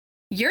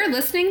You're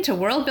listening to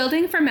World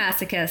Building for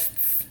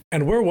Masochists.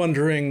 And we're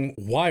wondering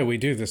why we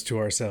do this to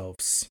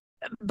ourselves.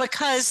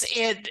 Because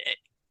it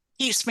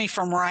keeps me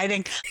from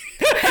writing.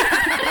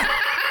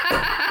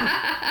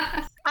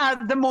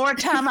 The more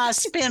time I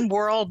spend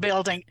world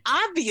building,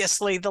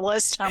 obviously, the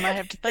less time I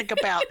have to think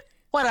about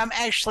what I'm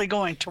actually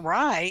going to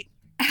write.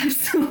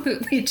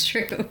 Absolutely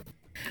true.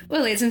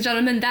 Well, ladies and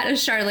gentlemen, that is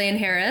Charlaine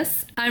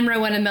Harris. I'm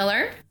Rowena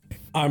Miller.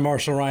 I'm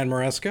Marshall Ryan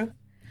Maresca.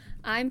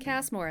 I'm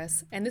Cass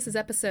Morris, and this is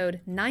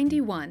episode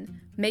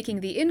 91,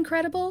 Making the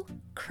Incredible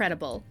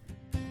Credible.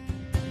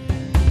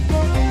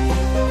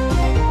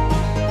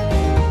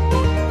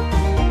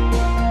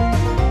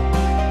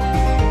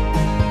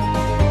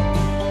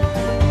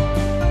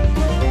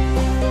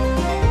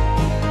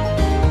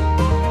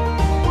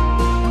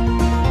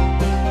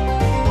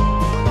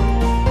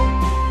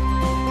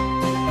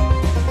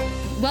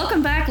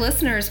 Welcome back,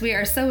 listeners. We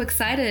are so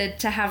excited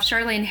to have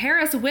Charlaine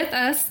Harris with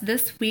us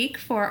this week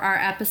for our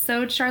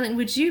episode. Charlaine,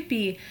 would you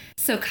be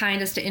so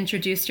kind as to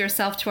introduce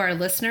yourself to our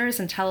listeners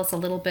and tell us a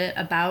little bit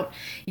about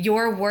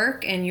your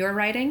work and your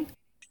writing?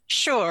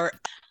 Sure.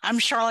 I'm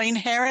Charlaine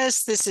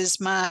Harris. This is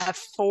my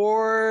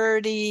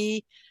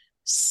 42nd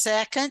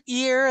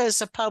year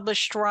as a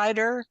published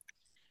writer.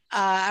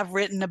 I've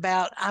written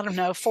about,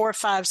 4 or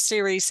 5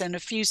 series and a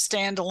few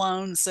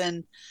standalones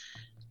and,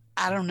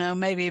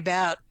 maybe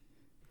about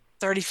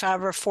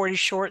 35 or 40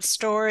 short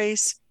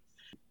stories.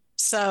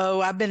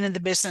 So I've been in the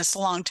business a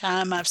long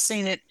time. I've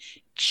seen it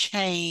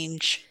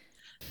change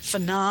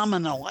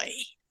phenomenally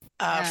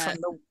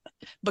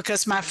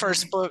because my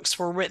first books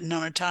were written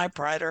on a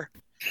typewriter.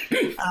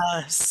 And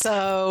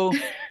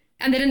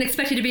they didn't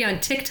expect you to be on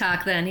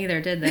TikTok then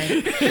either, did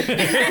they?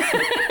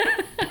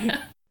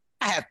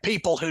 I have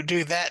people who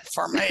do that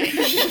for me.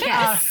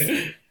 Yes.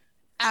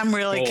 I'm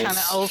really kind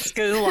of old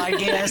school, I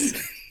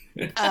guess.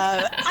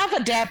 I've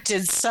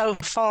adapted so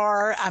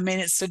far. I mean,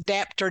 it's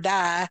adapt or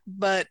die,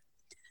 but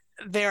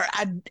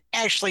I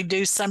actually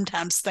do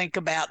sometimes think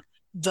about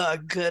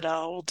the good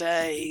old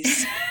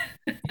days.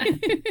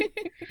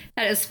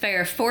 That is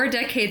fair. 4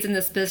 decades in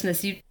this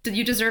business, you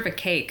deserve a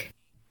cake.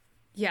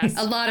 Yes.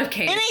 A lot of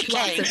cake. Many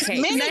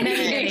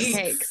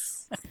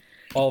cakes.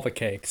 All the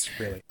cakes,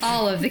 really.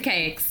 All of the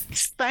cakes.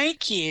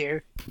 Thank you.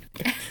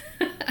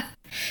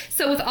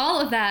 So with all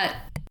of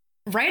that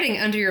writing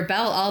under your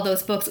belt, all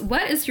those books,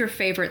 what is your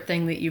favorite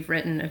thing that you've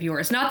written of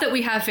yours? Not that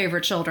we have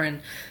favorite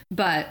children,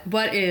 but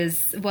what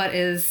is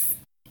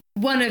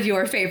one of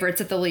your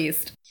favorites at the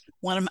least?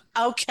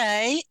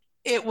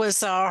 It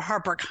was a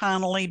Harper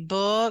Connolly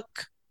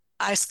book,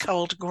 Ice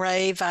Cold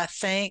Grave, I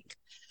think,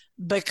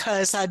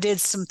 because I did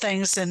some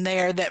things in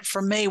there that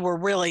for me were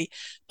really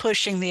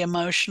pushing the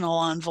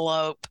emotional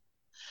envelope.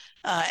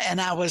 And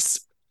I was,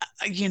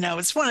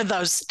 it's one of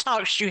those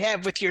talks you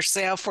have with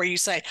yourself where you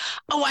say,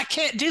 oh, I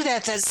can't do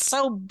that. That's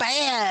so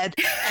bad.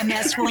 And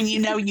that's when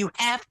you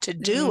have to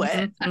do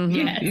it. Mm-hmm.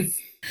 Yes.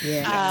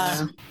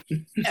 Yeah.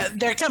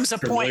 There comes a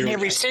point in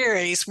every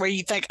series where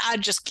you think, I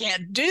just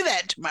can't do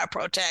that to my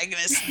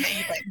protagonist. And then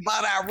you think,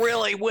 but I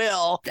really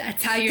will.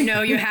 That's how you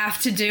know you have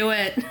to do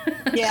it.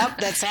 Yep,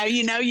 that's how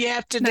you know you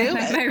have to do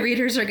it. My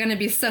readers are going to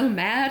be so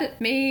mad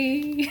at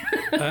me.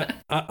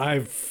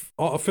 I've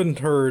often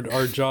heard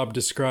our job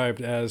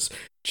described as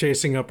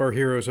chasing up our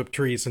heroes up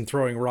trees and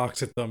throwing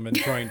rocks at them and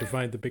trying to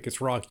find the biggest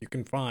rock you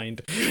can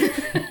find.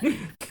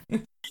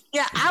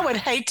 Yeah, I would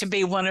hate to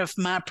be one of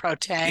my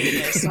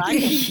protagonists.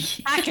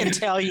 I can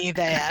tell you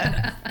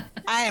that.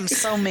 I am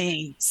so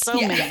mean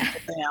to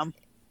them.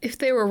 If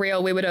they were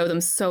real, we would owe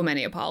them so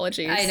many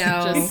apologies. I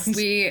know.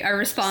 We are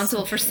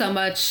responsible for so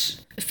much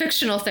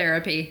fictional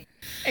therapy.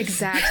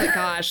 Exactly.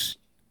 Gosh.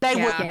 They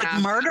would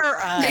murder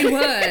us. They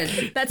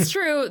would. That's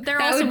true.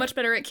 They're also much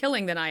better at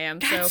killing than I am.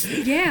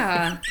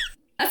 Yeah.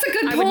 That's a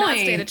good point. I would not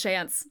stand a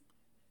chance.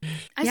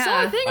 I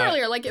saw a thing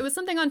earlier, it was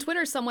something on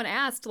Twitter, someone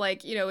asked,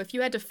 if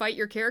you had to fight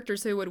your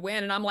characters, who would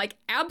win? And I'm like,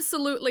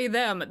 absolutely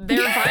them.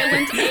 They're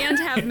violent and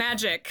have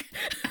magic.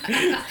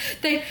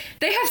 They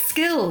have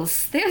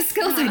skills. They have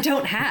skills I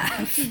don't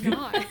have.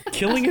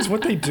 Killing is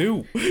what they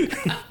do.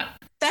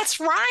 That's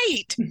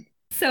right.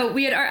 So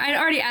I'd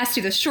already asked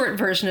you the short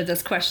version of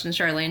this question,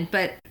 Charlaine,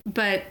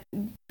 but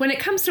when it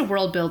comes to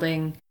world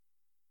building,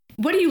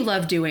 what do you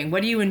love doing?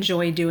 What do you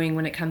enjoy doing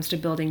when it comes to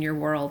building your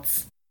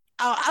worlds?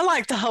 Oh, I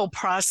like the whole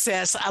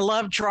process. I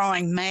love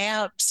drawing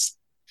maps.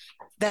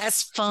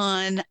 That's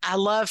fun. I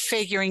love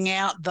figuring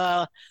out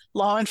the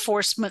law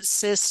enforcement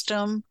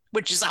system,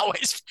 which is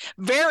always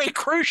very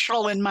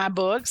crucial in my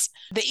books,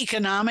 the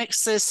economic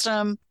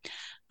system,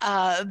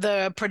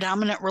 the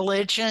predominant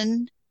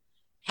religion,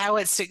 how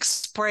it's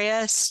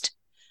expressed,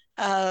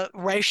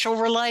 racial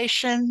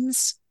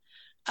relations,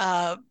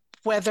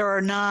 whether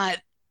or not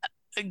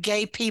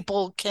gay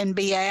people can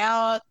be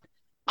out,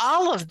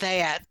 all of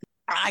that.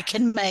 I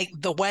can make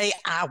the way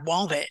I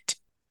want it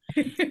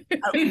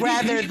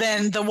rather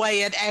than the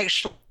way it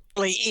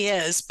actually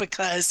is,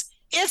 because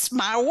it's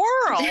my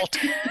world.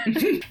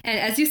 And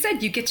as you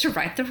said, you get to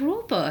write the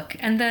rule book,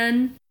 and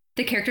then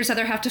the characters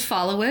either have to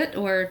follow it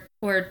or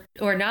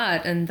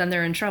not, and then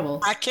they're in trouble.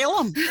 I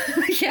kill them.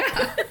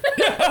 Yeah.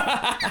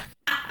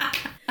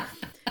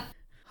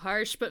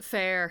 Harsh but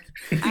fair.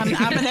 I'm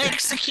an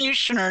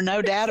executioner,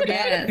 no doubt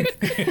about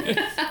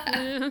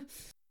it.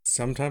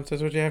 Sometimes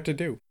that's what you have to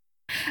do.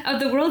 Of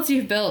the worlds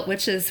you've built,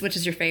 which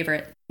is your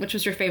favorite? Which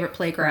was your favorite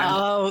playground?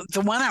 Oh, the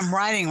one I'm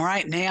writing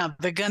right now,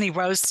 the Gunny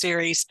Rose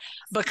series,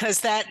 because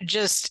that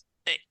just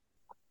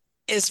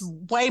is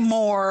way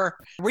more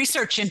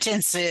research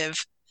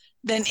intensive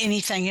than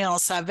anything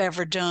else I've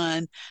ever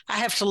done. I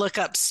have to look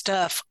up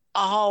stuff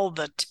all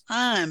the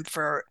time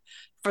for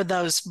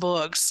those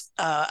books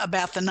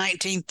about the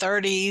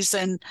 1930s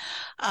and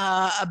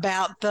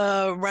about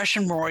the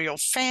Russian royal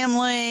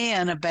family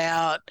and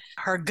about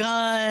her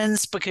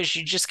guns, because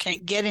you just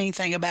can't get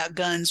anything about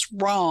guns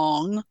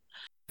wrong.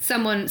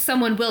 Someone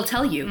will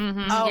tell you.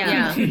 Mm-hmm. Oh,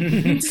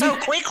 yeah. so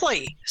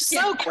quickly.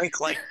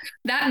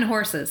 That and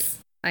horses,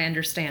 I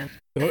understand.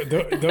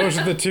 Those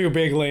are the two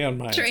big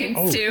landmines.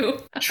 Trains too.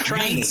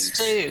 Trains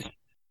too.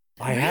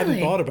 I hadn't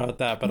thought about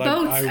that, but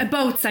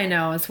boats I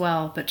know as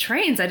well, but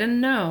trains I didn't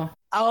know.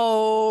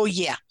 Oh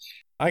yeah.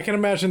 I can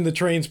imagine the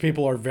trains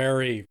people are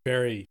very,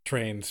 very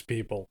trains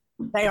people.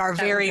 They are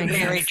very,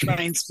 very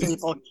trains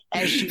people,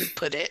 as you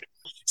put it.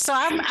 So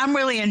I'm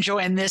really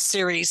enjoying this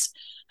series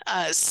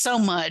so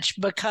much,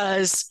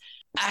 because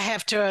I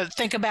have to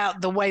think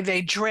about the way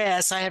they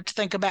dress. I have to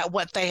think about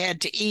what they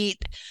had to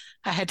eat.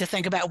 I had to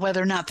think about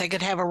whether or not they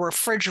could have a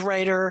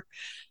refrigerator,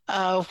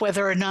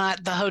 whether or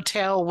not the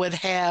hotel would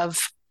have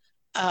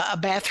a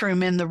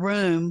bathroom in the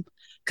room,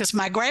 because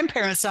my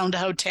grandparents owned a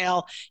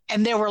hotel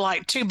and there were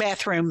like 2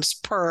 bathrooms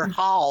per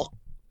hall.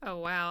 Oh,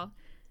 wow.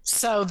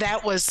 So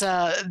that's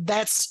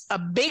a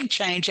big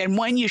change, and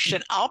one you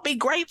should all be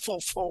grateful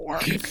for.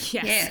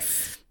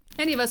 Yes.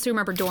 Any of us who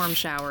remember dorm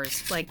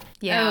showers,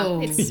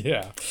 it's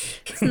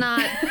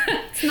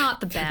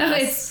not the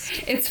best.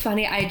 It's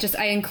funny. I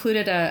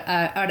included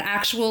an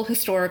actual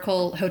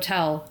historical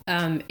hotel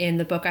in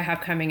the book I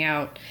have coming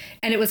out,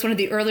 and it was one of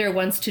the earlier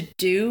ones to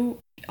do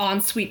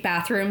ensuite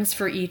bathrooms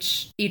for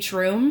each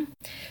room,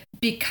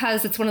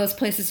 because it's one of those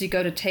places you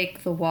go to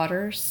take the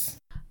waters.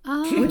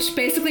 Oh. Which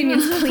basically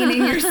means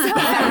cleaning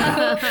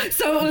yourself.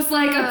 So it was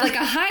like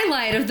a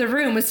highlight of the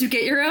room was you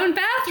get your own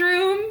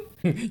bathroom.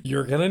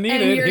 You're gonna need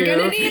it. You're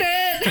gonna need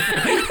it.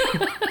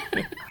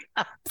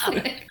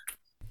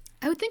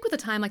 I would think with a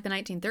time like the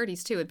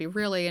 1930s too, it'd be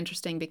really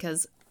interesting,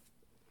 because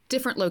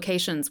different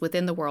locations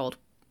within the world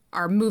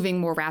are moving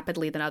more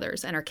rapidly than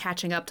others and are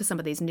catching up to some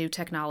of these new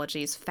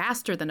technologies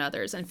faster than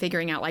others, and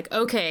figuring out like,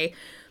 okay,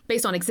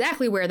 based on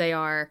exactly where they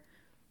are,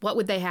 what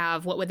would they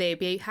have? What would they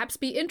perhaps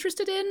be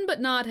interested in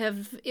but not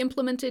have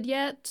implemented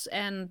yet?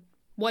 And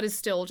what is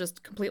still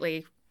just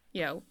completely,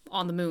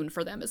 on the moon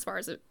for them as far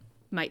as it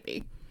might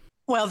be.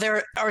 Well,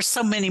 there are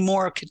so many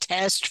more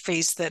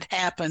catastrophes that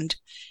happened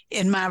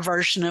in my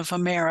version of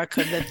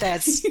America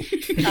that's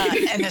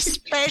an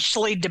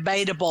especially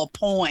debatable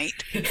point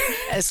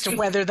as to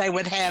whether they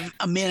would have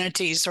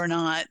amenities or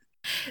not.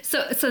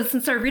 So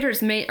since our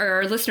readers or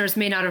our listeners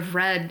may not have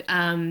read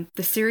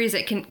the series,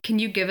 can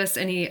you give us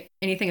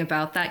anything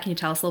about that? Can you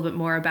tell us a little bit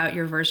more about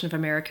your version of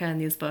America in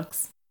these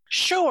books?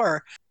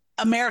 Sure.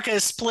 America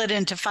is split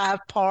into 5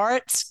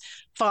 parts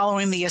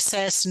following the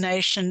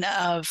assassination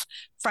of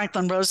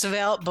Franklin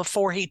Roosevelt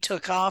before he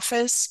took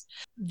office.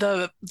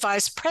 The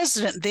vice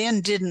president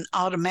then didn't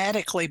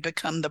automatically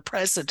become the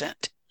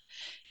president.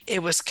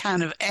 It was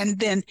and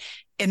then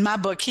in my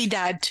book, he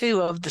died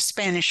too of the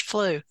Spanish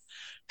flu.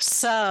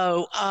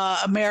 So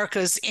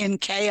America's in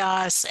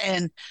chaos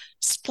and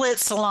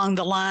splits along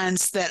the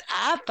lines that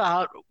I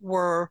thought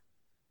were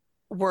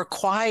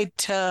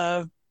quite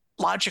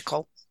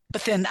logical.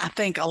 But then I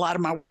think a lot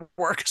of my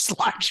work is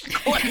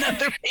logical and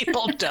other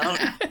people don't.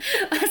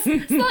 As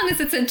long as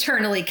it's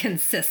internally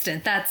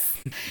consistent,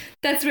 that's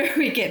where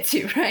we get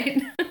to,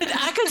 right?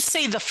 I could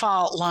see the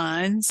fault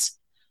lines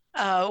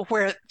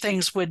where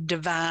things would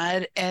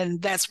divide,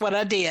 and that's what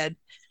I did.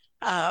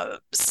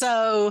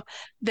 So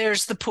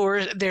there's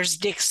there's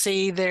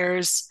Dixie,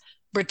 there's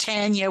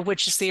Britannia,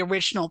 which is the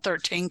original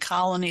 13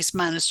 colonies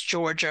minus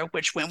Georgia,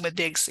 which went with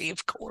Dixie,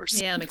 of course.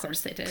 Yeah, of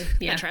course they did.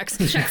 Yeah, that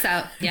checks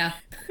out. Yeah.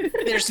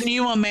 There's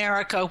New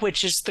America,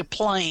 which is the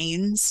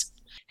plains,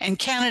 and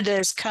Canada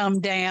has come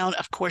down.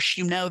 Of course,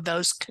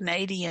 those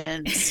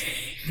Canadians.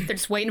 They're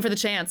just waiting for the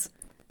chance.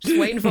 Just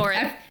waiting for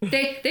it.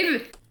 They've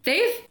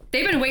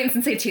been waiting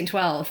since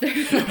 1812.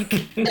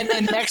 And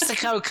then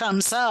Mexico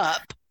comes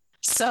up.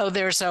 So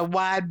there's a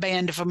wide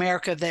band of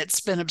America that's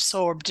been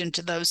absorbed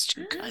into those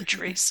 2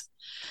 countries.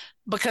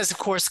 Because, of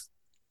course,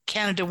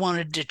 Canada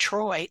wanted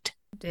Detroit.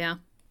 Yeah.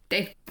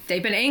 They've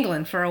been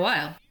angling for a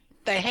while.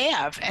 They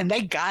have, and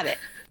they got it.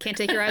 Can't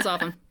take your eyes off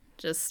them.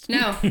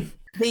 No.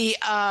 The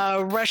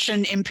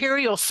Russian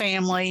imperial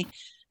family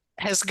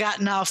has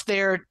gotten off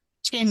their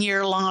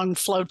 10-year-long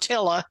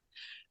flotilla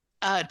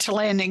to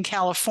land in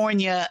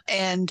California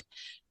and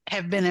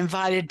have been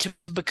invited to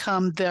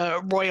become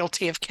the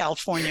royalty of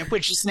California,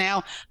 which is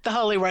now the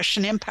Holy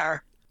Russian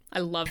Empire. I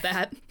love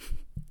that.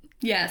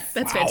 Yes.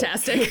 That's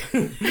fantastic.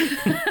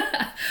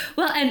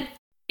 Well, and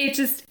it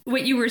just,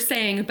 what you were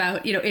saying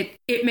about,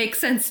 it makes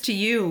sense to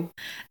you.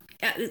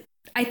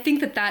 I think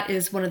that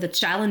is one of the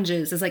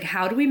challenges, is like,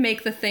 how do we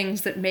make the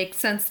things that make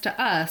sense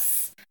to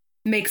us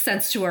make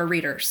sense to our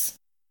readers?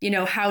 You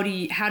know, how do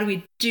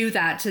we do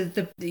that to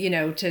the, you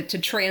know, to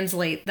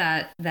translate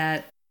that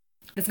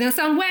it's going to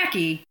sound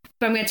wacky,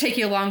 but I'm going to take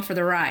you along for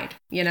the ride,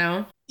 you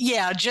know?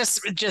 Yeah,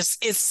 just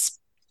it's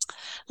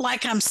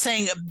like I'm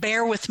saying,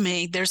 bear with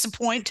me. There's a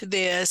point to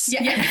this.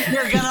 Yeah.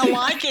 You're going to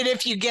like it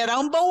if you get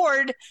on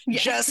board. Yeah.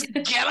 Just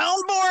get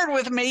on board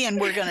with me and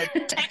we're going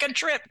to take a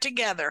trip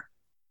together.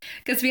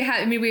 Because we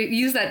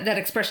use that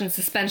expression,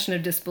 suspension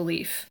of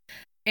disbelief.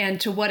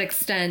 And to what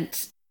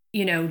extent,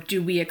 you know,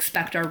 do we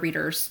expect our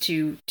readers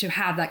to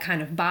have that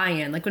kind of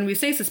buy-in? Like when we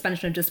say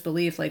suspension of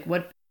disbelief, like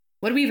what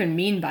do we even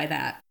mean by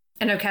that?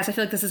 I know, Cass, I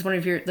feel like this is one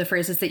of the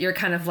phrases that you're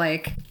kind of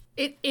like...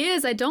 It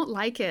is. I don't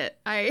like it.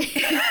 I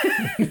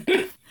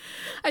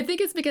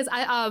think it's because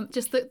I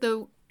just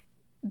the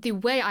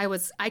way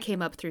I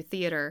came up through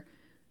theater,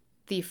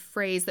 the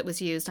phrase that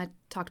was used, I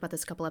talked about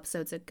this a couple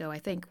episodes ago, I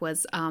think,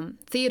 was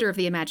theater of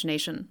the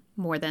imagination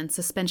more than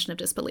suspension of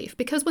disbelief.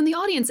 Because when the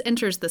audience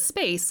enters the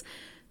space,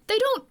 they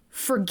don't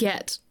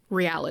forget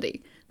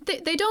reality.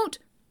 They don't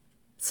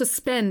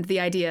suspend the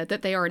idea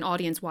that they are an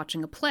audience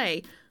watching a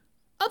play.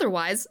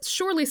 Otherwise,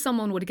 surely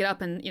someone would get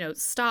up and, you know,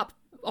 stop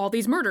all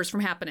these murders from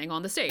happening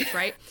on the stage,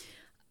 right?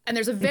 And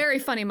there's a very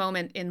funny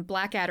moment in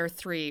Blackadder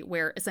 3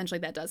 where essentially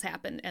that does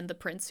happen, and the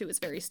prince, who is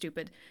very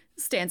stupid,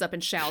 stands up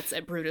and shouts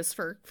at Brutus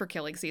for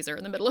killing Caesar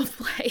in the middle of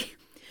the play.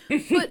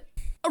 But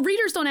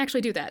readers don't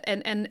actually do that,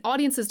 and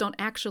audiences don't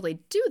actually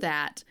do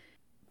that,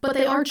 but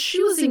they are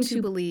choosing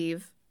to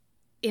believe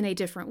in a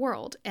different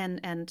world.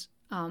 And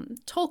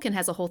Tolkien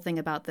has a whole thing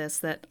about this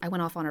that I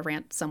went off on a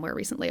rant somewhere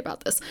recently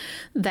about this,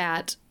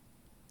 that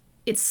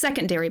it's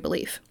secondary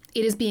belief.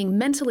 It is being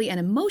mentally and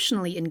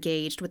emotionally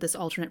engaged with this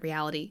alternate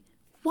reality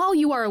while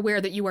you are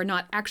aware that you are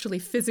not actually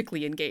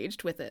physically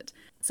engaged with it.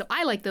 So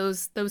I like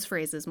those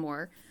phrases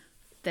more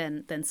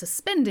than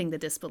suspending the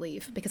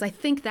disbelief, because I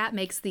think that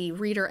makes the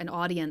reader and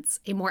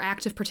audience a more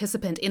active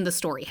participant in the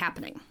story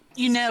happening.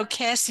 You know,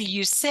 Cassie,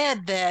 you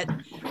said that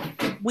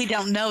we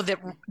don't know that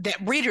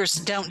readers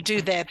don't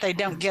do that. They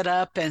don't get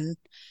up and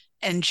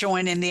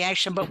join in the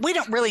action, but we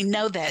don't really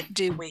know that,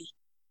 do we?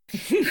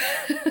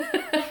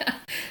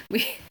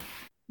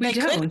 They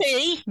could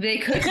be. They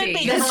could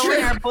be. That's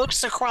throwing our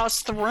books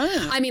across the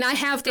room. I mean, I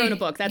have thrown a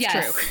book. That's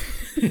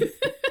true.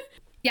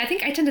 Yeah, I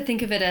think I tend to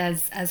think of it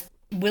as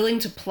willing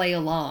to play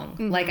along.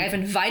 Mm-hmm. Like, I've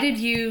invited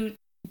you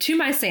to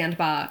my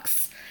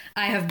sandbox.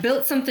 I have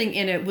built something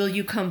in it. Will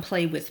you come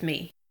play with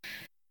me?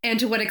 And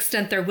to what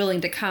extent they're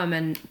willing to come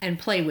and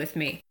play with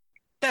me.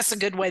 That's a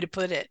good way to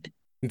put it.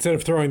 Instead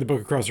of throwing the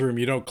book across the room,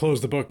 you don't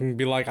close the book and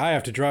be like, I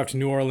have to drive to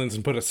New Orleans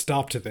and put a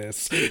stop to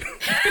this. You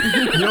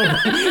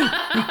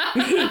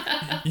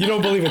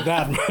don't believe it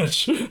that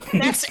much.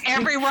 That's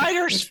every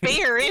writer's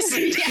fear,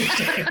 isn't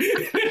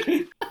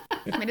it?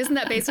 I mean, isn't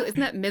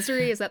that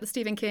Misery? Is that the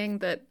Stephen King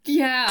that...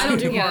 Yeah. I don't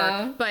do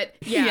horror, but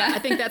yeah, I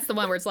think that's the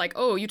one where it's like,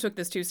 oh, you took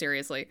this too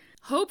seriously.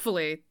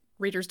 Hopefully,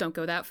 readers don't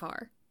go that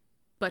far.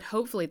 But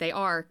hopefully they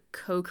are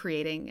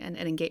co-creating and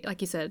engage,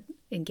 like you said,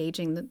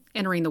 entering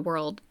the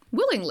world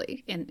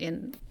willingly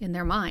in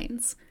their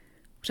minds,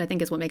 which I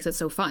think is what makes it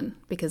so fun,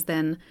 because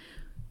then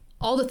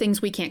all the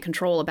things we can't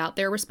control about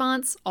their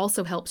response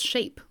also helps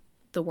shape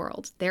the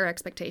world. Their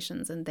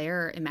expectations and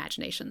their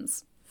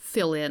imaginations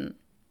fill in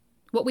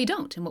what we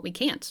don't and what we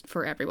can't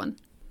for everyone.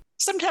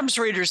 Sometimes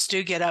readers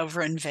do get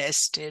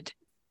over-invested.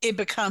 It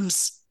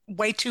becomes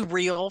way too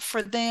real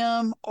for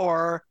them,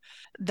 or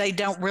they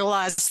don't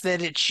realize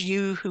that it's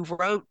you who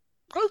wrote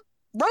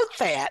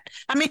that.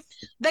 I mean,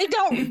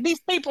 these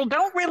people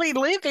don't really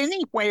live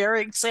anywhere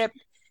except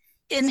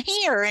in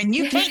here, and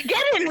you can't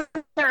get in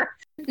there.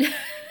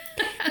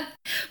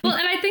 Well,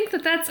 and I think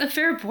that's a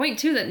fair point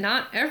too, that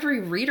not every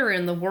reader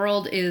in the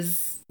world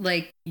is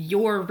like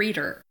your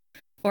reader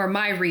or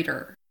my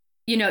reader.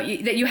 You know,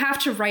 that you have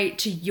to write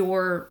to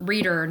your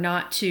reader,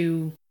 not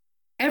to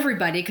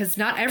everybody, because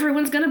not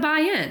everyone's going to buy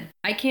in.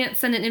 I can't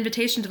send an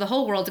invitation to the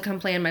whole world to come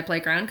play in my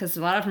playground, because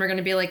a lot of them are going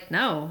to be like,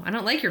 no, I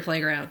don't like your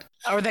playground.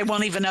 Or they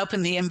won't even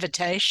open the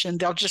invitation.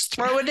 They'll just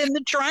throw it in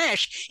the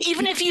trash.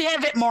 Even if you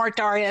have it marked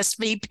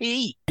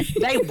RSVP,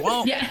 they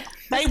won't. Yeah.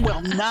 They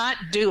will not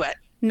do it.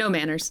 No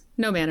manners.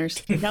 No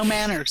manners. No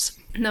manners.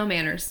 No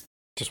manners.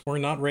 Just we're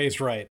not raised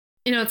right.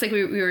 You know, it's like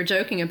we were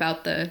joking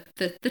about the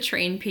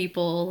train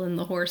people and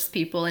the horse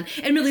people, and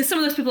really some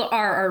of those people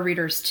are our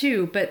readers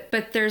too, but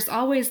there's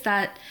always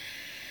that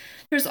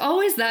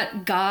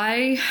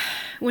guy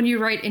when you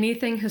write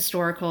anything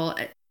historical.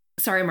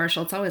 Sorry,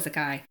 Marshall, it's always a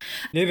guy.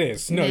 It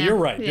is. No, yeah. You're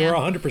right. Yeah. You're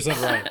 100%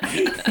 right.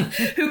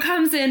 Who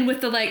comes in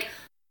with the like,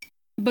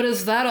 but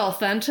is that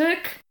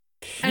authentic?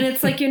 And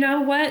it's like, you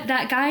know what?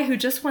 That guy who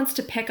just wants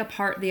to pick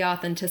apart the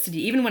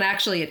authenticity, even when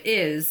actually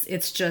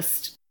it's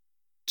just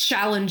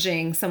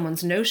challenging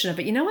someone's notion of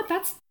it. You know what?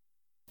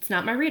 It's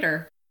not my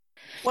reader.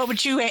 How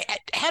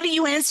do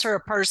you answer a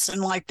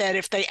person like that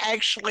if they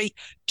actually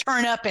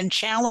turn up and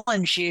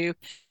challenge you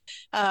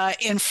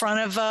in front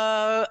of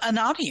an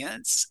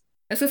audience?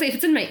 I was gonna say, if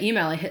it's in my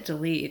email, I hit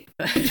delete.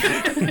 But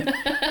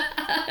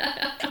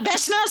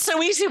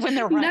so easy when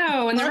they're right.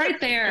 No, and they're right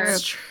there.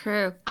 That's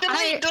true.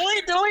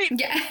 Delete.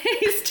 Yeah,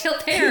 he's still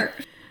there.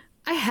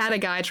 I had a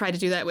guy try to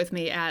do that with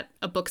me at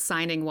a book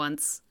signing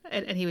once,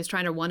 and he was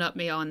trying to one-up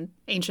me on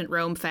ancient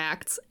Rome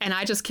facts, and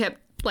I just kept,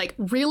 like,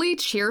 really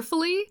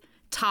cheerfully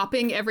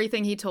topping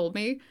everything he told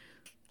me.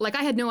 Like,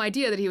 I had no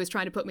idea that he was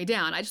trying to put me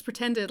down. I just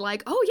pretended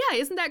like, oh, yeah,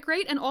 isn't that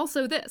great? And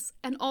also this.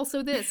 And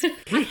also this.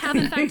 I have,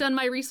 in fact, done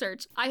my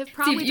research. I have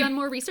probably done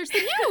more research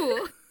than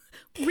you.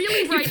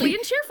 Really brightly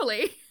and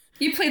cheerfully.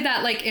 You played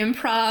that, like,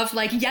 improv,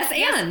 like, yes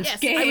and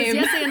game. I was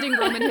yes-anding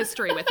Roman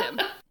history with him.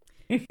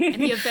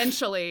 And he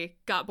eventually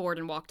got bored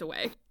and walked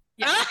away.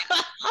 Yeah.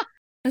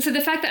 And so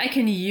the fact that I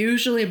can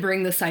usually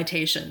bring the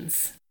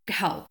citations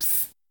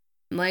helps.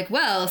 I'm like,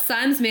 well,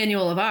 Syme's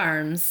Manual of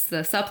Arms,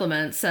 the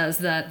supplement, says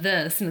that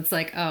this, and it's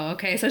like, oh,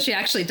 okay, so she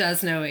actually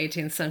does know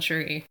 18th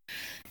century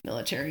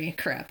military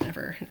crap.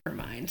 Never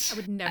mind. I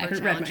would never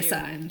haven't read my challenge you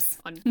Symes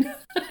on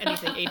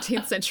anything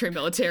 18th century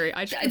military.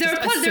 There are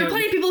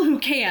plenty of people who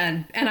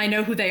can, and I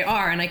know who they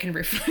are, and I can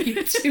refer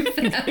you to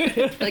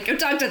them. Like, go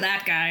talk to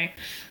that guy.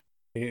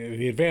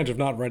 The advantage of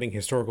not writing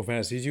historical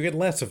fantasies, you get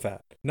less of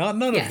that. Not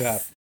none of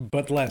that,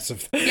 but less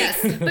of that. Yes,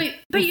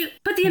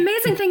 but the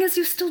amazing thing is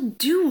you still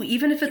do,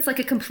 even if it's like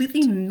a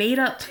completely made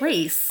up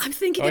place. I'm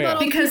thinking about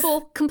all the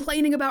people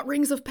complaining about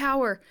Rings of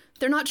Power.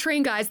 They're not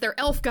train guys, they're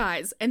elf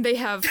guys, and they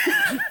have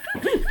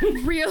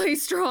really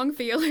strong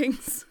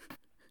feelings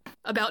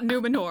about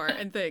Numenor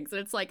and things. And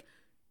it's like,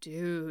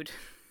 dude.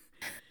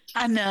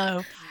 I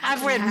know.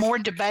 I've read more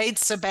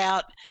debates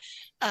about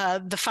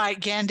the fight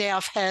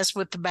Gandalf has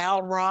with the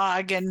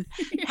Balrog and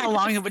how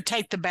long it would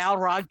take the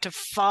Balrog to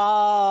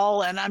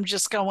fall. And I'm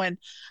just going,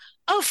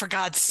 oh, for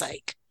God's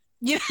sake.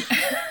 Yeah.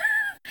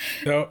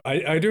 So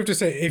I do have to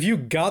say, if you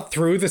got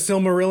through the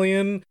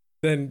Silmarillion,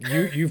 then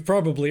you've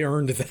probably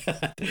earned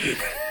that.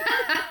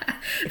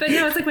 But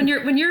no, it's like when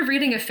you're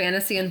reading a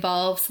fantasy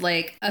involves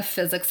like a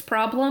physics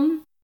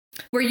problem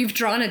where you've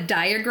drawn a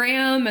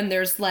diagram and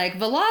there's like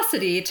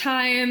velocity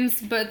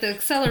times, but the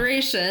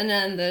acceleration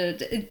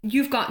and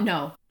you've gone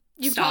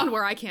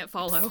where I can't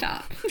follow.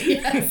 Stop.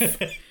 Yes.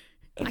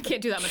 I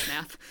can't do that much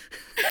math.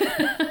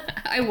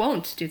 I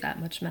won't do that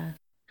much math.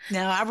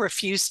 No, I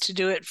refuse to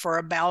do it for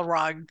a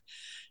Balrog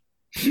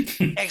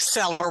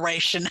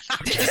acceleration.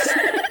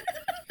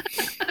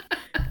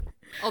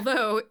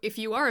 Although, if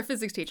you are a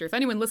physics teacher, if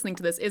anyone listening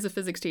to this is a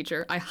physics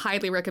teacher, I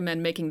highly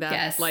recommend making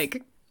that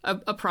like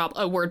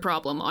a word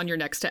problem on your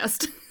next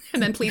test.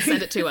 And then please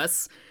send it to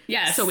us.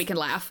 Yes. So we can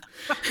laugh.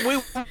 We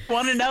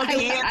want to know the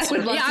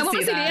answer. I want to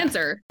see the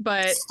answer,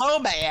 but so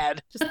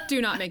bad. Just do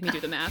not make me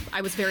do the math.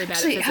 I was very bad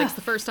at physics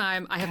the first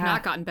time. I have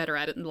not gotten better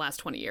at it in the last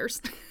 20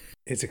 years.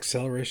 Is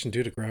acceleration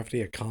due to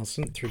gravity a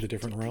constant through the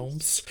different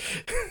realms?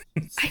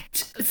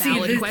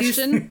 Valid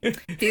question.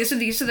 These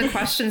are the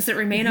questions that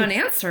remain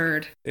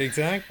unanswered.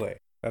 Exactly.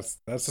 That's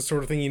the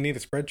sort of thing you need a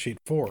spreadsheet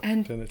for.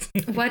 And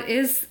what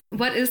is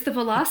the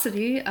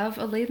velocity of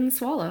a laden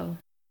swallow?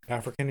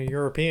 African or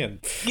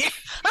European? Yeah.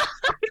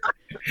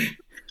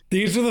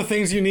 These are the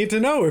things you need to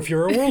know if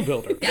you're a world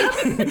builder. Yeah,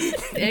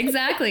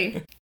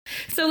 exactly.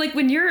 So like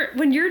when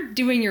you're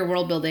doing your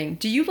world building,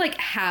 do you like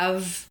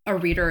have a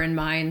reader in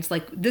mind?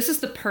 Like, this is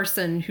the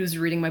person who's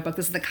reading my book.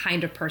 This is the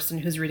kind of person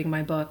who's reading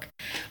my book.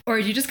 Or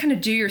you just kind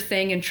of do your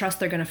thing and trust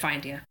they're going to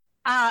find you?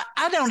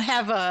 I don't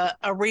have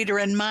a reader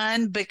in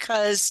mind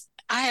because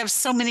I have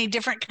so many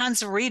different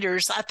kinds of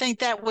readers. I think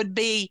that would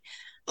be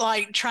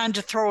like trying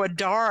to throw a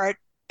dart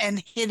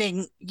and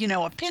hitting,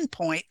 a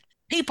pinpoint.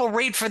 People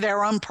read for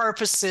their own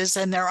purposes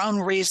and their own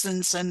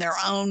reasons and their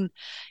own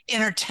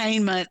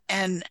entertainment.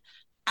 And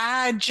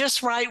I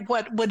just write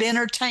what would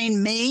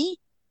entertain me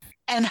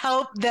and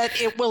hope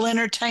that it will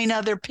entertain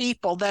other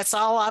people. That's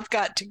all I've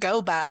got to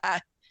go by.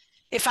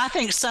 If I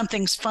think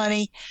something's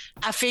funny,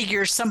 I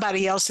figure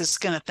somebody else is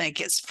going to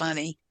think it's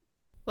funny.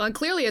 Well, and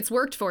clearly it's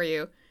worked for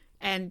you.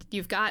 And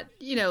you've got,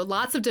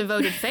 lots of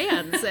devoted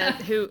fans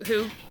who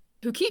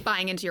keep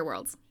buying into your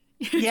worlds.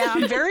 Yeah,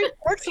 I'm very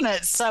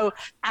fortunate. So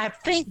I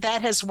think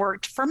that has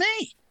worked for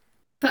me.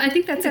 But I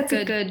think that's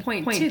a good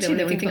point too. When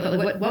you think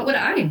about what would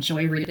I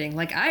enjoy reading?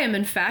 Like, I am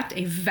in fact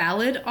a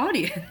valid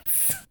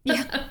audience.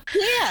 Yeah.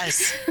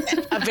 Yes,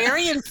 a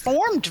very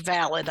informed,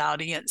 valid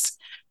audience.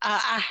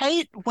 I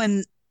hate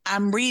when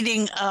I'm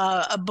reading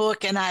a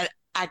book and I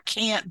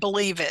can't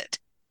believe it.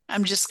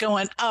 I'm just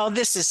going, oh,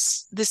 this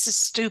is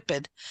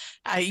stupid.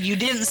 You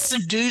didn't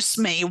seduce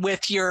me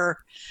with your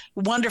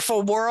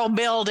wonderful world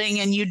building,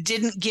 and you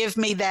didn't give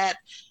me that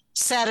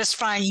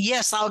satisfying,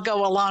 yes, I'll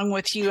go along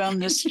with you on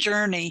this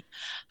journey.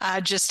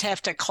 I just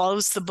have to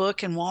close the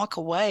book and walk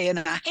away, and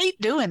I hate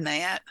doing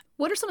that.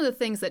 What are some of the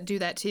things that do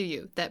that to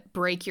you, that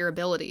break your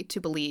ability to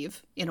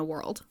believe in a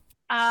world?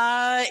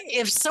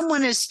 If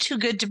someone is too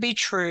good to be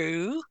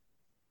true,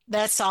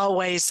 that's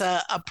always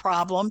a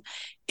problem.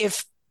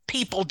 If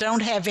people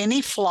don't have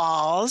any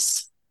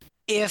flaws,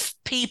 if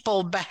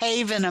people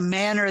behave in a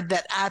manner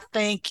that I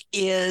think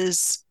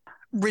is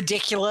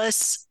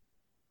ridiculous,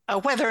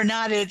 whether or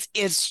not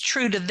it's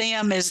true to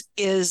them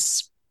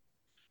is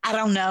I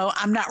don't know.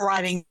 I'm not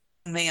writing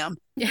them.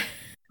 Yeah.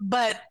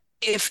 But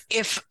if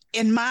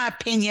in my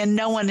opinion,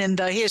 no one in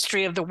the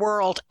history of the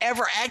world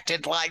ever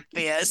acted like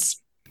this,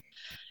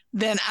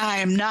 then I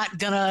am not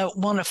going to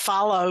want to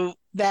follow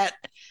that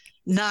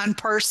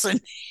non-person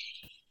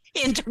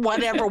into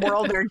whatever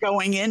world they're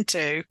going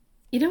into.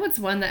 You know what's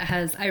one that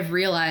I've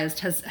realized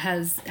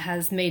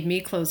has made me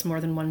close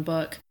more than one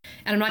book,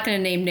 and I'm not going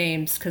to name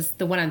names because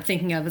the one I'm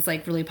thinking of is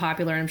like really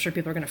popular, and I'm sure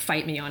people are going to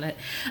fight me on it.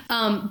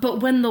 But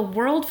when the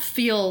world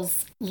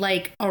feels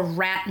like a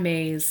rat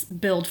maze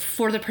built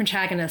for the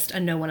protagonist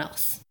and no one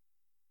else.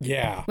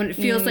 Yeah. When it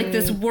feels like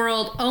this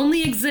world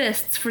only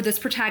exists for this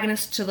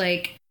protagonist to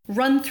like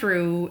run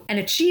through and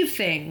achieve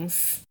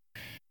things.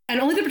 And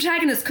only the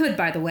protagonist could,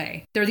 by the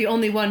way. They're the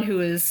only one who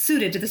is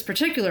suited to this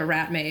particular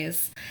rat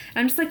maze.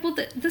 And I'm just like, well,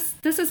 this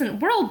isn't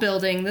world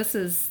building. This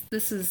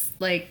is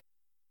like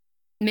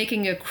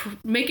making a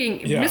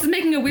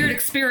weird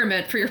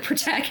experiment for your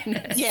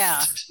protagonist.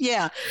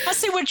 Yeah. I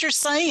see what you're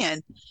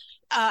saying.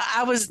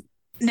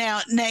 Now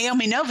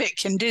Naomi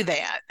Novik can do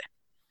that.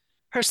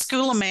 Her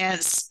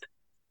Scholomance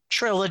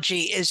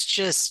trilogy is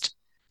just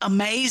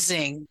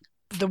amazing.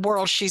 The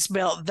world she's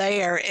built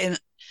there, and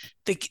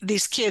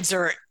these kids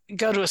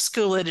go to a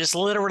school that is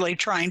literally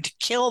trying to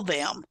kill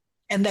them,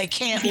 and they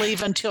can't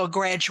leave until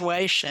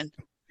graduation.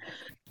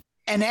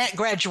 And at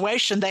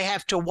graduation, they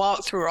have to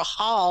walk through a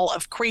hall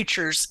of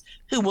creatures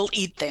who will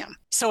eat them.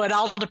 So it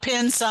all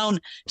depends on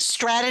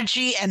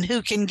strategy and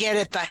who can get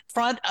at the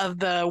front of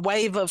the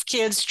wave of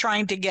kids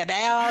trying to get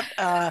out,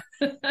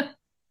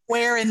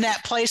 where in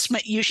that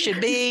placement you should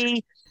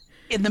be.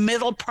 In the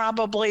middle,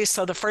 probably,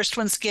 so the first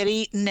ones get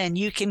eaten and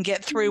you can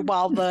get through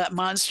while the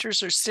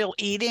monsters are still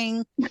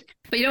eating.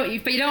 But you don't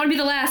want to be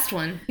the last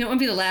one. You don't want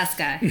to be the last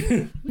guy.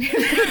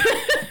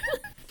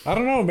 I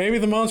don't know. Maybe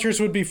the monsters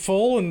would be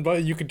full,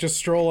 but you could just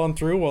stroll on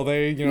through while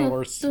they,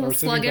 are sitting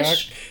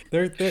sluggish.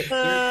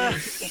 back.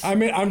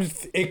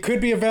 It could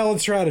be a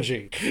valid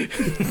strategy.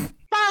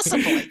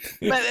 Possibly,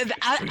 but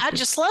I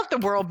just love the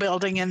world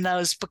building in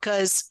those,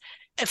 because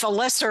if a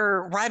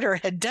lesser writer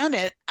had done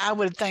it, I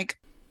would think,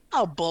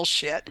 oh,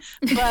 bullshit.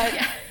 But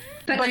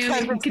because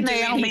it's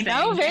Naomi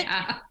Novik,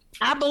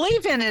 I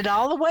believe in it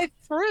all the way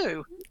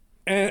through.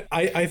 And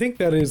I think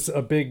that is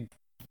a big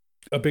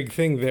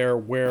thing there,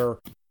 where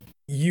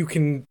you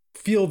can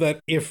feel that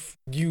if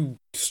you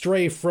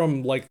stray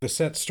from like the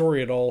set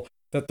story at all,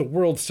 that the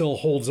world still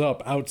holds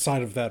up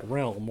outside of that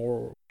realm,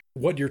 or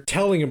what you're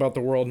telling about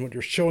the world and what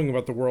you're showing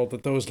about the world,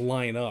 that those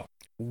line up.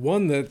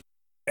 One that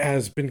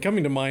has been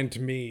coming to mind to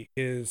me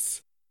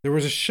is, there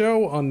was a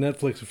show on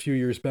Netflix a few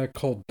years back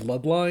called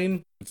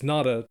Bloodline. It's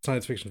not a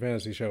science fiction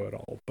fantasy show at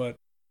all, but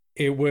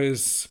it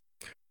was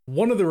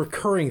one of the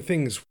recurring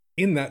things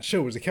in that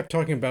show was it kept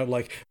talking about,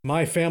 like,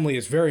 my family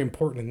is very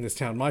important in this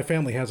town. My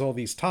family has all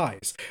these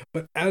ties.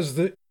 But as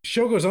the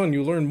show goes on,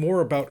 you learn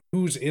more about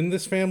who's in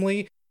this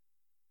family.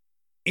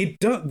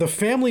 The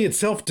family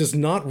itself does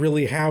not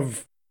really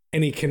have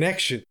any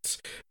connections.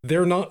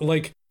 They're not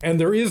like, and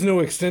there is no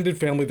extended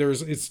family.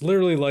 It's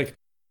literally like,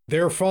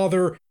 their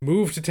father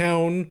moved to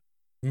town,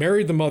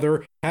 married the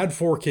mother, had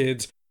 4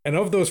 kids, and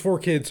of those 4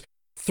 kids,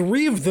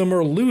 3 of them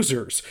are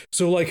losers.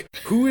 So, like,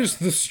 who is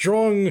the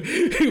strong,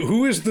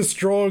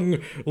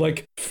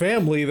 like,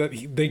 family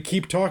that they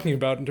keep talking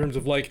about in terms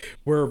of, like,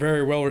 we're a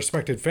very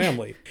well-respected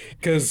family?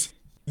 Because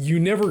you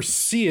never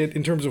see it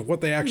in terms of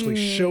what they actually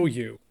show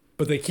you,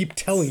 but they keep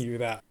telling you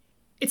that.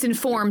 It's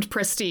informed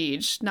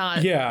prestige,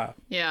 not... Yeah,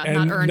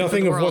 and not earned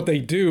nothing of what they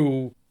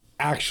do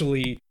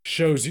actually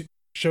shows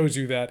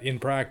you that in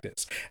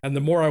practice. And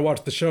the more I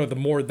watched the show, the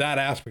more that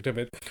aspect of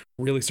it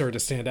really started to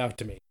stand out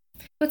to me.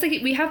 But it's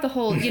like we have the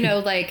whole,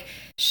 like,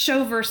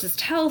 show versus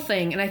tell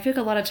thing, and I feel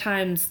like a lot of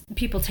times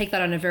people take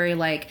that on a very,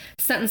 like,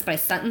 sentence by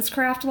sentence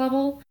craft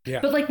level. Yeah.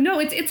 But, like, no,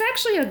 it's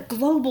actually a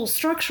global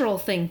structural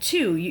thing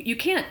too. You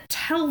can't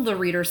tell the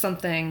reader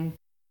something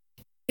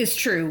is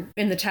true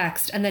in the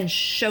text and then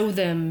show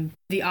them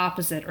the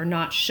opposite, or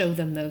not show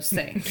them those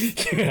things.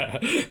 Yeah,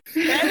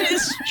 that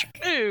is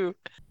true.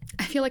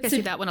 I feel like I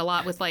see that one a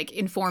lot with, like,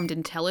 informed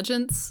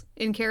intelligence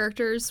in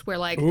characters, where,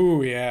 like,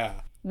 ooh,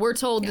 yeah, we're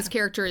told this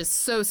character is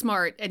so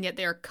smart, and yet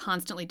they're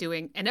constantly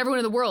doing, and everyone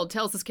in the world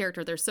tells this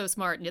character they're so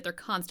smart, and yet they're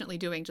constantly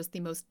doing just the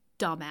most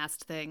dumbass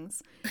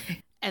things.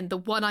 And the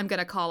one I'm going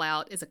to call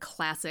out is a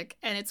classic,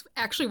 and it's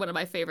actually one of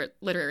my favorite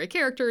literary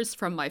characters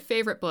from my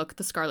favorite book,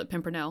 The Scarlet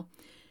Pimpernel.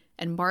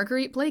 And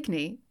Marguerite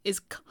Blakeney is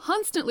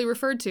constantly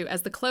referred to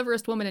as the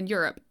cleverest woman in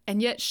Europe,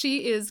 and yet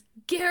she is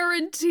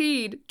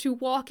guaranteed to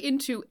walk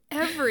into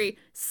every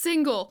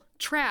single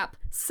trap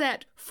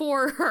set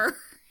for her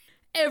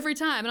every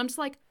time. And I'm just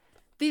like,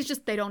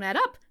 they don't add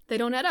up. They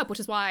don't add up,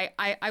 which is why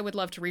I would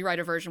love to rewrite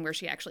a version where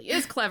she actually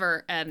is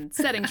clever and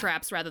setting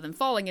traps rather than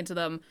falling into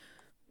them.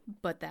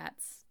 But that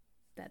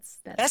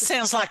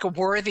sounds like a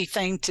worthy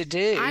thing to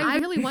do. I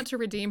really want to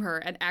redeem her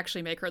and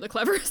actually make her the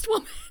cleverest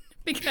woman.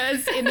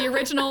 Because in the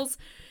originals,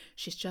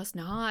 she's just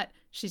not.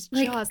 She's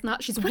just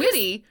not. She's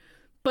witty,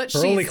 But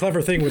Her only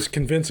clever thing was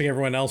convincing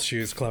everyone else she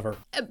was clever.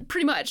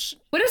 Pretty much.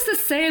 What does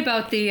this say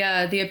about the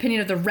opinion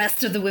of the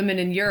rest of the women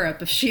in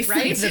Europe if she's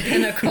Right? the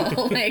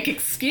pinnacle? Like,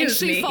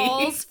 excuse And me. she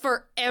falls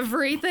for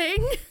everything.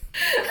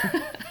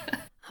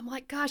 I'm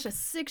like, gosh, a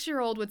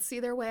 6-year-old would see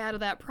their way out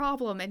of that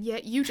problem, and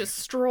yet you just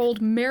strolled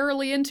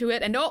merrily into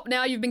it, and oh,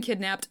 now you've been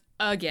kidnapped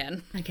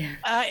again.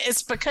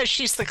 It's because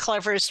she's the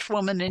cleverest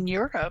woman in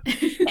Europe,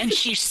 and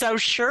she's so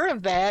sure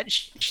of that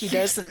she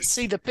doesn't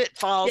see the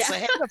pitfalls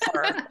ahead of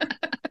her.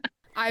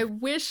 I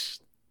wish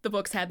the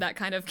books had that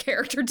kind of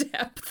character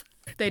depth.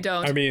 They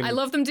don't. I mean, I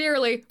love them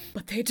dearly,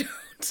 but they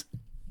don't.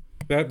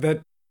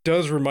 That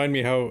does remind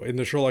me how in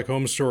the Sherlock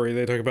Holmes story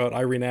they talk about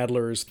Irene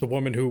Adler as the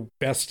woman who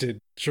bested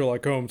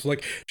Sherlock Holmes.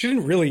 Like, she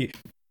didn't really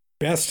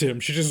best him.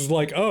 She just was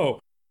like,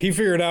 oh, he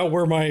figured out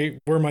where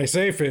my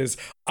safe is.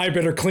 I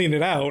better clean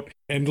it out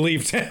and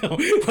leave town.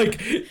 Like,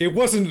 it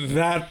wasn't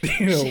that,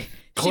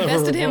 clever. She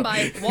bested him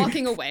by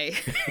walking away.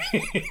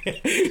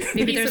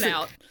 Maybe there's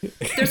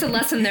a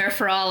lesson there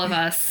for all of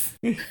us.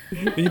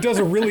 He does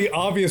a really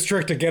obvious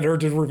trick to get her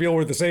to reveal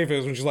where the safe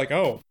is when she's like,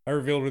 oh, I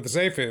revealed where the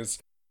safe is.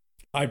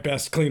 I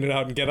best clean it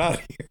out and get out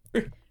of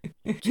here.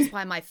 Which is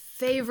why my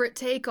favorite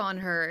take on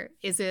her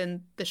is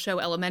in the show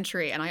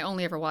Elementary, and I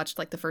only ever watched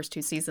like the first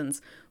 2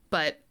 seasons,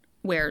 but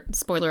where,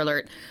 spoiler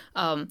alert,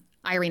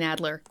 Irene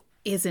Adler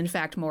is in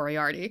fact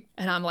Moriarty.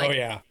 And I'm like,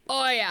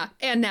 oh yeah.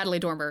 And Natalie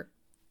Dormer.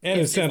 And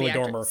it's Natalie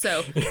Dormer.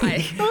 So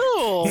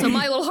so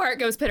my little heart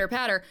goes pitter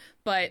patter,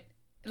 but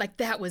like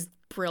that was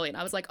brilliant.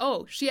 I was like,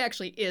 oh, she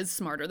actually is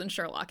smarter than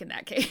Sherlock in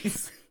that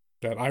case.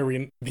 That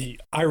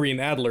Irene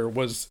Adler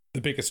was the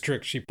biggest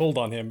trick she pulled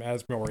on him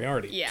as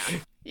Moriarty.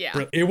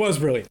 Yeah. It was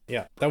brilliant.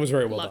 Yeah, that was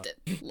very well Loved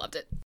done. Loved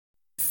it.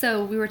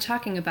 So we were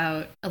talking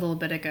about a little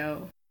bit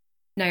ago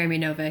Naomi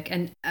Novik,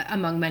 and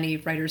among many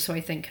writers who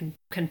I think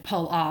can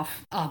pull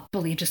off,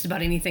 believe just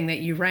about anything that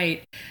you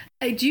write.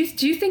 Do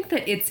you think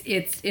that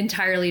it's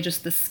entirely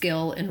just the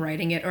skill in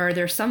writing it, or are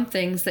there some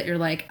things that you're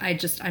like,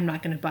 I'm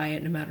not going to buy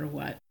it no matter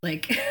what?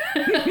 Like,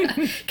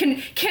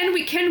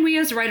 can we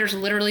as writers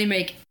literally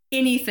make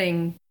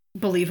anything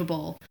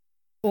believable,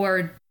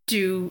 or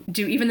do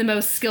even the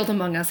most skilled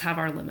among us have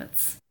our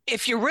limits?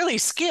 If you're really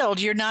skilled,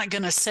 you're not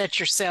going to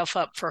set yourself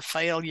up for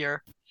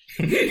failure.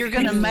 You're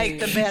going to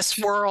make the best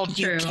world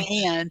you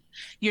can.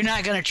 You're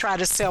not going to try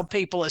to sell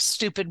people a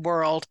stupid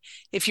world.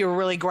 If you're a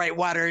really great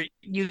writer,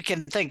 you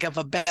can think of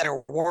a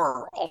better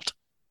world.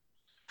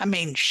 I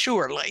mean,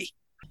 surely.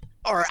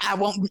 Or I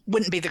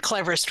wouldn't be the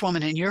cleverest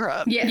woman in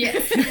Europe.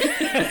 Yes.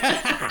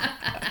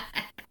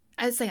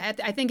 I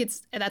think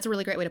that's a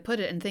really great way to put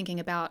it, in thinking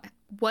about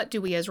what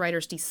do we as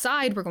writers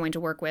decide we're going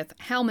to work with?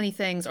 How many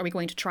things are we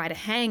going to try to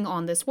hang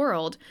on this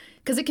world?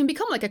 Because it can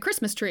become like a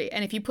Christmas tree.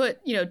 And if you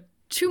put,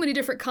 too many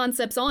different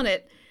concepts on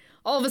it,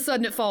 all of a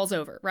sudden it falls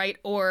over, right?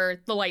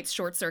 Or the lights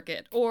short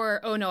circuit, or,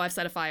 oh no, I've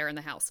set a fire in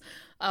the house.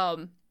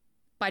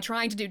 By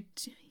trying to do,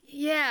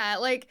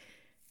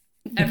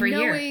 every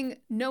year.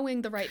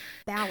 Knowing the right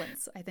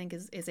balance, I think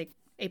is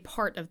a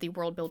part of the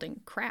world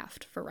building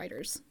craft for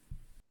writers.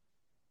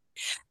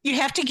 You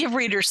have to give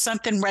readers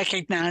something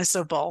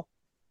recognizable.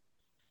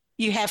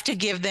 You have to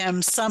give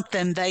them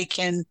something they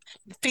can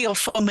feel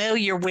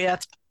familiar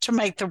with to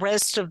make the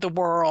rest of the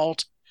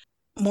world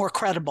more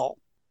credible.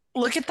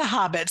 Look at the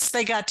hobbits.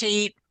 They got to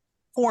eat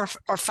 4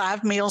 or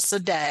 5 meals a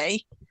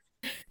day.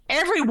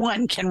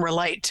 Everyone can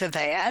relate to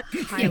that.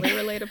 Highly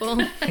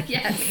relatable.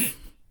 Yes.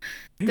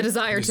 The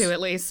desire to, at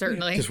least,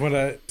 certainly. Just want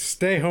to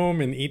stay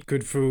home and eat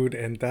good food,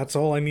 and that's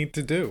all I need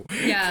to do.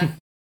 Yeah.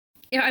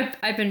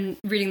 I've been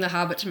reading The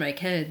Hobbit to my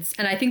kids,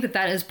 and I think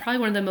that is probably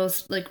one of the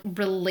most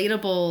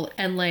relatable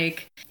and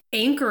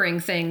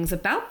anchoring things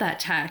about that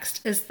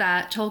text is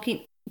that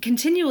Tolkien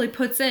continually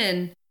puts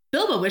in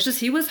Bilbo wishes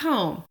he was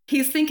home.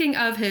 He's thinking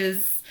of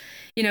his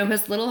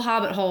little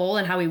hobbit hole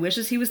and how he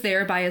wishes he was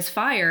there by his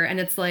fire, and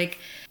it's like,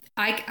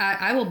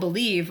 I will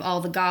believe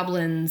all the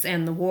goblins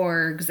and the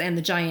wargs and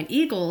the giant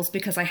eagles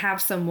because I have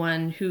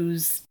someone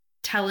who's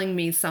telling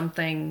me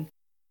something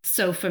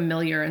so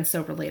familiar and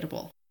so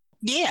relatable.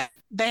 Yeah,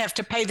 they have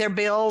to pay their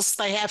bills.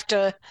 They have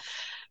to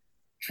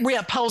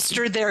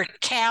reupholster their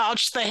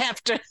couch. They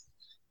have to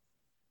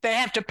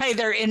pay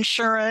their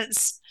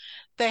insurance.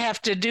 They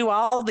have to do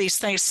all these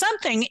things.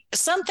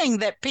 Something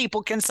that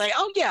people can say,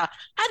 oh yeah,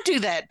 I do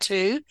that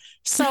too.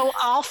 So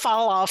I'll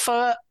fall off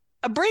a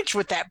bridge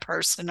with that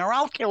person, or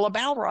I'll kill a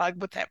Balrog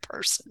with that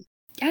person.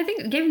 I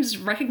think again, just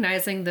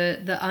recognizing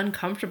the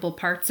uncomfortable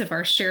parts of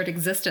our shared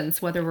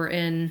existence, whether we're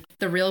in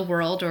the real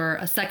world or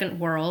a second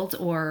world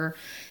or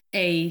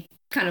a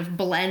kind of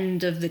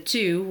blend of the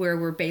two where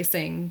we're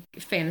basing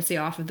fantasy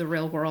off of the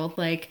real world.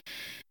 Like,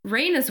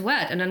 rain is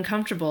wet and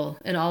uncomfortable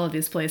in all of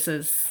these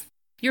places.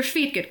 Your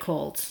feet get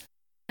cold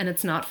and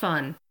it's not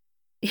fun.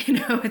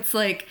 It's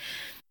like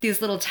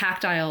these little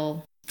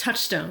tactile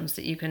touchstones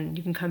that you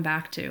can come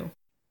back to.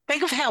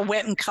 Think of how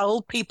wet and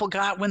cold people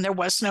got when there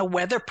was no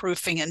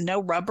weatherproofing and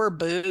no rubber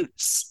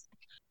boots.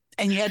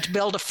 And you had to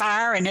build a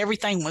fire and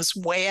everything was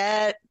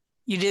wet.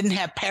 You didn't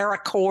have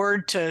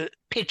paracord to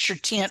pitch your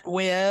tent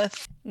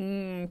with.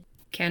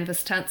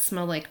 Canvas tents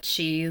smell like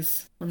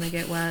cheese when they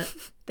get wet.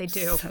 They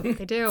do. So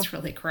They do. It's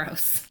really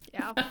gross.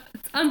 Yeah.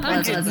 It's I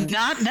did unpleasant.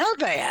 not know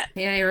that.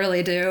 Yeah, you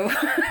really do.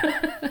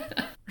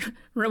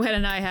 Rowan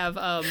and I have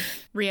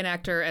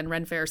reenactor and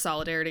Ren Fair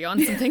solidarity on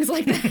some things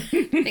like that.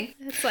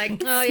 It's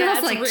like, oh yeah, Smells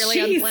it's like really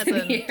cheese in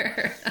unpleasant.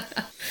 here.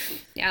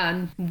 Yeah,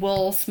 and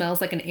wool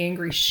smells like an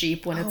angry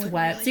sheep when it's it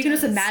wet. really So you can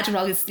just does. imagine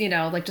all these,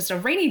 like just a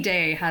rainy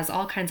day has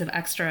all kinds of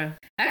extra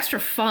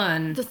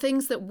fun. The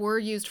things that were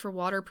used for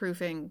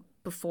waterproofing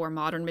before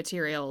modern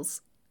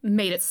materials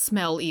made it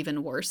smell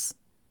even worse.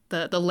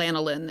 The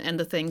lanolin and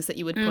the things that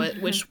you would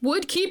put, which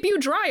would keep you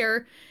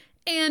drier,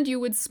 and you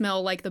would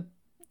smell like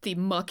the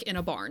muck in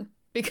a barn,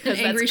 because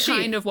An angry that's sheep.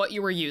 kind of what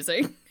you were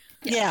using.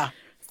 Yeah. Oh,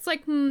 It's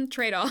like,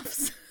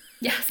 trade-offs.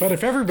 Yes. But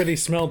if everybody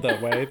smelled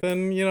that way,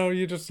 then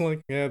you just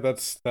like, yeah,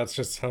 that's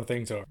just how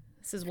things are.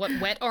 This is what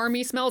wet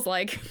army smells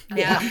like.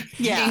 Yeah.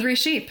 Yeah. Angry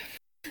sheep.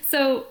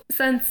 So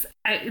since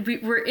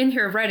we're in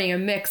here writing a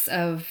mix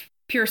of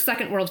pure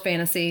second world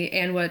fantasy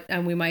and what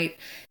we might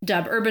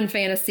dub urban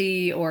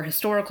fantasy or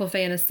historical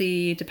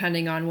fantasy,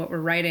 depending on what we're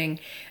writing,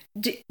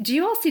 do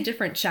you all see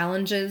different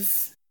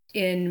challenges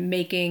in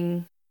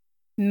making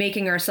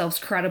ourselves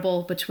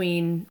credible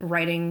between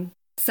writing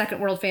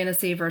second world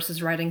fantasy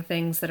versus writing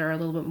things that are a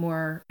little bit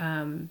more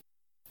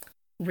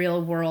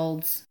real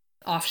world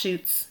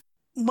offshoots?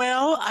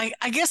 Well,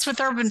 I guess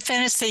with urban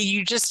fantasy,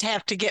 you just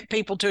have to get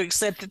people to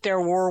accept that there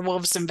are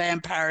werewolves and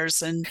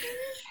vampires and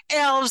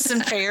elves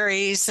and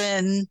fairies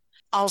and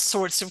all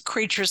sorts of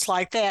creatures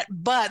like that.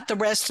 But the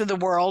rest of the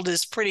world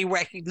is pretty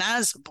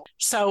recognizable.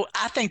 So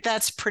I think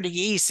that's pretty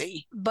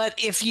easy. But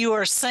if you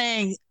are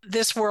saying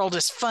this world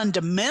is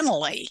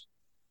fundamentally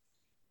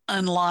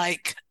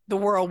unlike the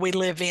world we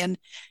live in,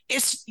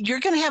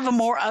 you're going to have a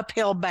more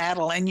uphill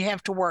battle, and you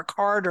have to work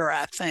harder,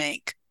 I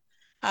think.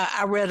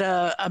 I read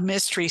a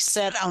mystery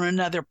set on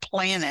another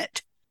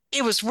planet.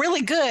 It was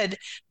really good,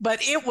 but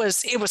it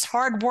was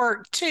hard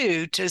work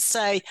too, to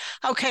say,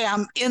 okay,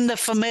 I'm in the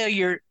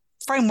familiar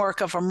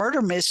framework of a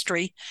murder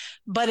mystery,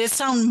 but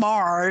it's on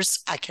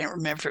Mars. I can't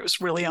remember if it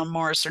was really on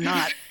Mars or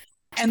not.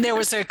 And there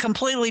was a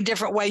completely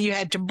different way you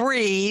had to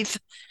breathe,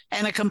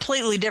 and a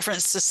completely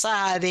different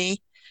society,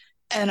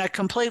 and a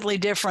completely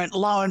different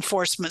law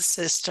enforcement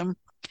system.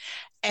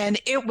 And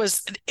it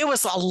was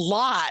a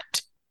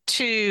lot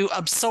to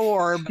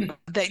absorb,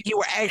 that you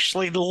were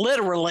actually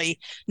literally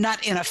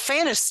not in a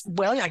fantasy,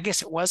 well, I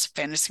guess it was a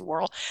fantasy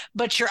world,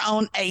 but you're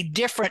on a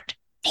different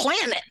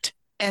planet.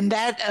 And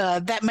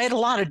that made a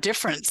lot of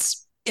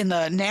difference in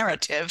the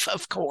narrative,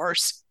 of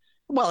course.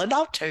 Well, it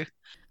ought to.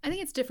 I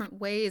think it's different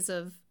ways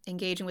of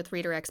engaging with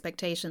reader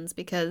expectations,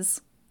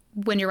 because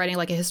when you're writing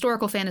like a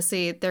historical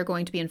fantasy, they're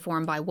going to be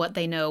informed by what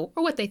they know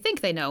or what they think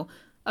they know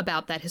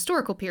about that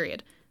historical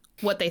period.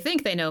 What they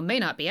think they know may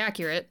not be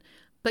accurate,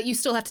 but you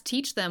still have to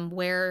teach them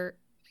where,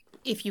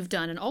 if you've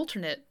done an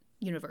alternate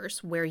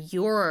universe where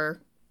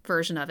your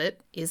version of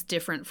it is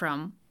different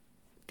from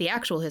the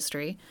actual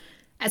history,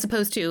 as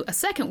opposed to a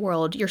second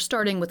world, you're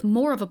starting with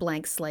more of a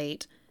blank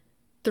slate.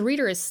 The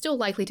reader is still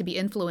likely to be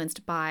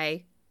influenced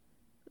by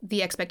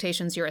the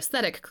expectations your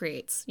aesthetic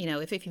creates.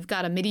 If you've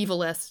got a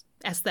medieval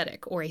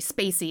aesthetic or a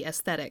spacey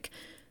aesthetic,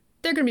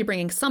 they're going to be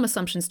bringing some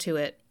assumptions to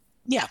it.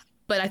 Yeah.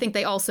 But I think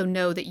they also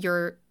know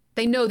that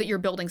they know that you're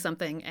building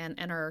something,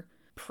 and are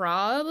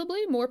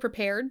probably more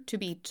prepared to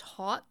be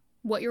taught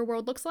what your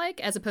world looks like,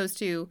 as opposed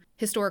to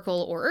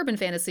historical or urban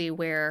fantasy,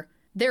 where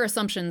their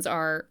assumptions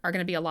are going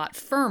to be a lot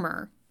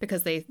firmer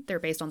because they're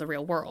based on the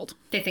real world.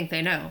 They think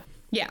they know.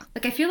 Yeah.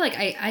 Like, I feel like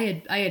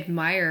I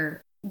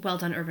admire well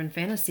done urban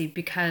fantasy,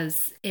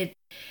 because it,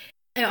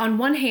 on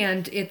one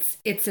hand, it's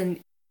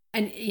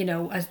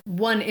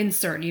one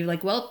insert. You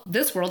like, well,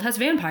 this world has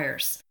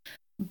vampires,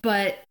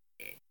 but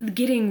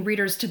getting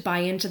readers to buy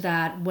into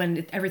that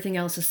when everything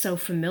else is so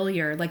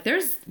familiar, like,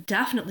 there's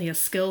definitely a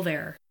skill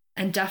there,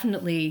 and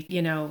definitely,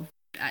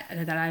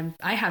 that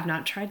I have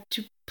not tried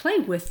to play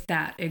with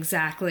that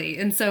exactly.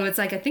 And so it's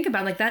like, I think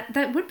about like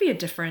that would be a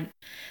different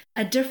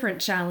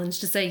challenge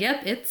to say,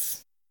 yep,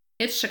 it's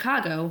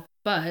Chicago,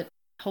 but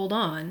hold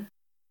on,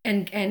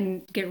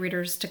 and get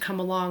readers to come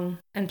along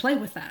and play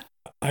with that.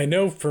 I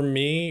know for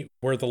me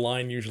where the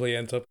line usually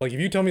ends up. Like, if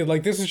you tell me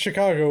like this is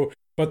Chicago,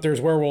 but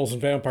there's werewolves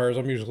and vampires,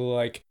 I'm usually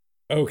like,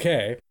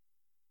 okay.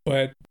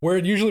 But where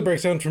it usually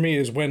breaks down for me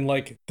is when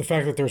like the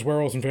fact that there's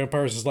werewolves and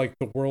vampires is like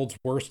the world's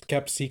worst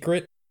kept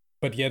secret,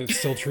 but yet it's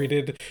still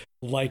treated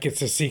like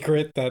it's a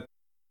secret that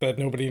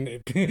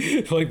nobody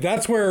like,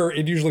 that's where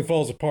it usually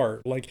falls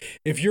apart. Like,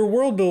 if your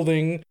world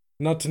building,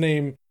 not to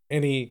name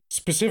any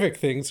specific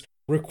things,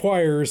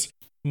 requires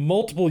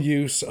multiple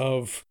use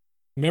of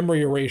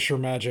memory erasure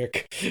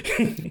magic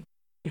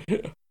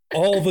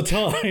all the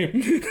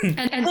time.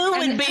 Who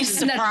would be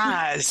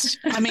surprised?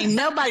 I mean,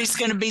 nobody's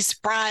going to be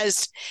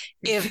surprised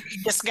if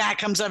this guy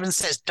comes up and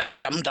says,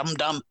 "Dum dum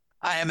dum,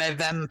 I am a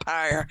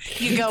vampire."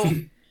 You go,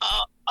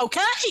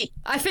 okay.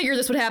 I figured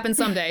this would happen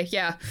someday.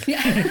 Yeah.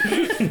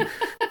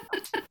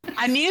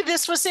 I knew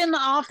this was in the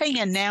offing,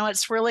 and now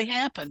it's really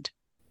happened.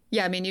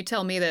 Yeah, I mean, you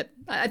tell me that.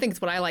 I think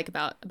it's what I like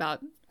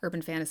about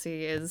urban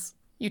fantasy is,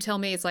 You tell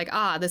me it's like,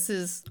 this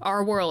is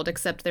our world,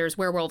 except there's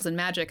werewolves and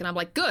magic. And I'm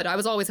like, good, I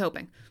was always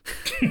hoping.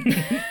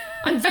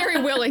 I'm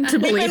very willing to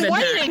believe in that.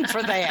 Waiting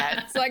for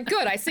that. It's like,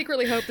 good, I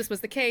secretly hope this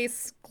was the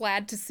case.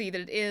 Glad to see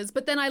that it is.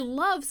 But then I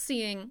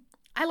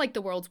like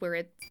the worlds where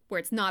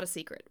it's not a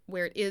secret,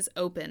 where it is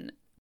open.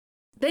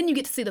 Then you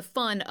get to see the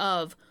fun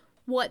of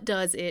what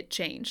does it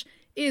change?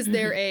 Is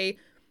there a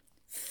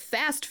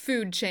fast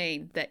food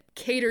chain that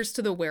caters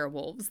to the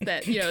werewolves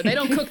that, they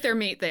don't cook their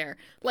meat there?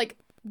 Like,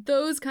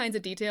 those kinds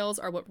of details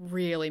are what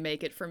really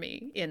make it for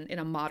me in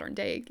a modern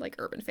day, like,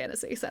 urban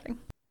fantasy setting.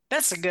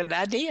 That's a good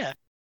idea.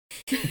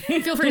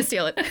 Feel free to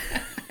steal it.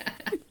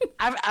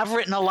 I've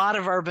written a lot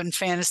of urban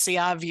fantasy,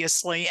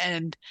 obviously,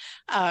 and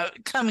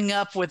coming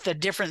up with the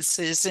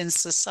differences in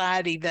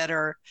society that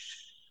are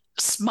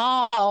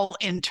small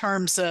in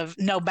terms of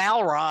no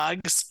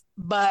Balrogs,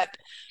 but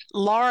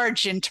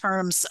large in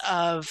terms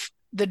of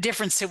the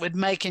difference it would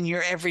make in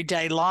your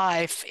everyday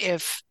life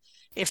if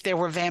there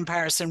were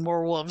vampires and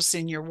werewolves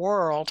in your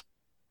world.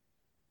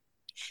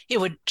 It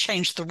would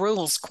change the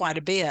rules quite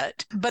a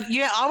bit. But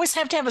you always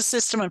have to have a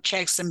system of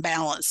checks and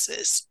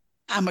balances.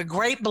 I'm a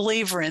great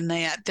believer in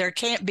that. There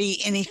can't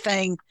be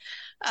anything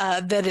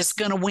that is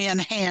going to win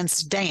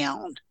hands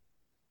down,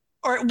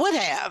 or it would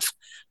have.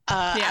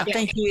 I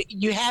think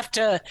you have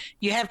to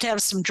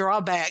have some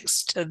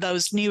drawbacks to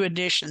those new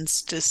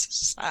additions to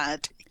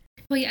society.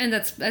 Well, yeah, and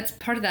that's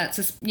part of that.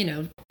 Just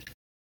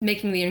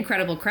making the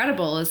incredible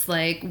credible is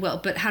like, well,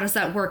 but how does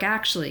that work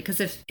actually? Because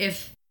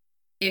if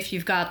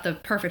you've got the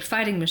perfect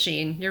fighting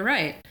machine, you're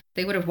right.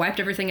 They would have wiped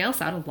everything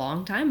else out a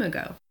long time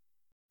ago.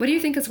 What do you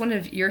think is one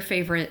of your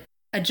favorite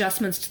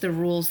adjustments to the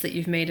rules that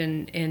you've made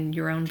in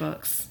your own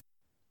books?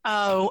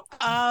 A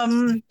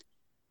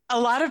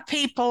lot of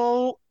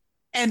people,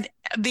 and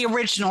the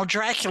original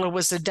Dracula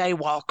was a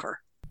daywalker.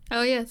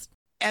 Oh, yes.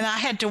 And I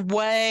had to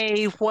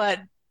weigh what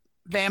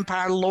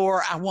vampire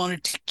lore I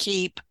wanted to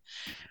keep.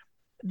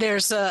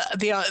 There's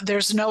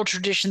an old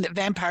tradition that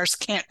vampires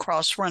can't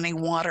cross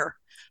running water.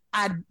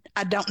 I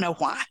don't know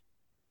why.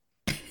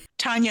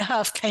 Tanya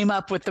Huff came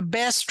up with the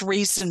best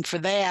reason for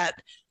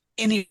that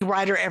any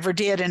writer ever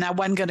did, and I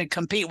wasn't going to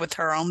compete with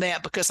her on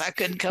that because I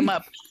couldn't come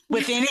up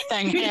with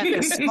anything half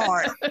as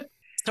smart.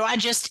 So I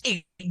just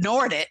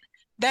ignored it.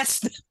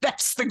 That's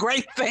the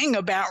great thing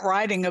about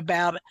writing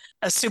about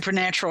a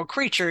supernatural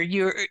creature.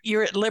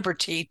 You're at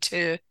liberty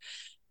to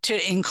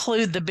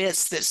include the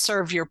bits that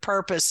serve your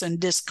purpose and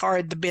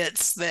discard the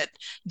bits that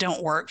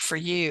don't work for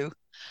you.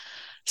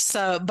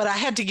 So, but I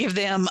had to give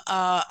them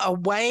a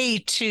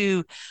way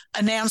to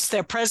announce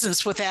their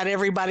presence without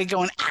everybody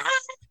going, ah!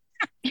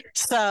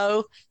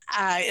 So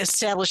I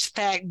established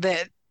the fact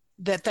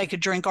that they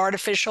could drink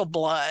artificial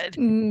blood,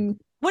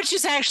 which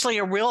is actually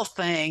a real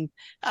thing.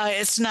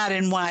 It's not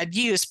in wide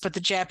use, but the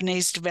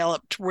Japanese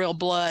developed real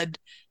blood,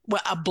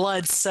 a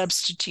blood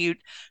substitute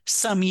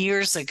some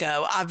years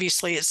ago.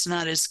 Obviously, it's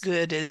not as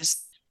good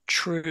as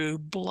true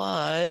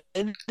blood,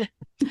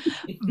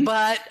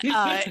 but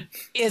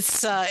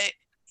it's a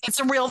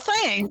real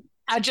thing.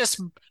 I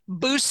just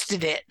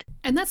boosted it.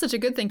 And that's such a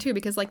good thing, too,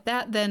 because like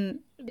that then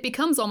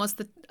becomes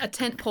almost a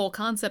tentpole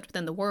concept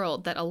within the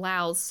world that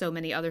allows so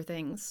many other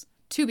things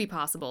to be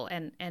possible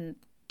and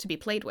to be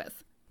played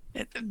with.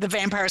 The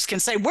vampires can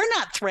say, we're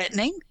not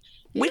threatening.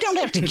 We don't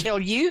have to kill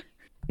you.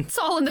 It's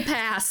all in the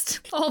past.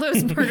 All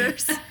those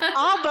murders.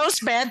 All those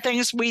bad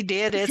things we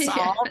did. It's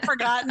all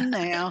forgotten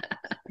now.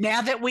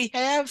 Now that we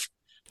have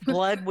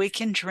blood we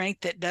can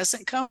drink that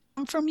doesn't come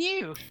from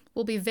you.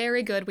 We'll be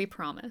very good, we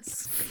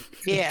promise.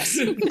 Yes,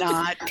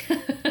 not.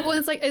 Well,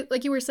 it's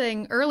like you were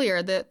saying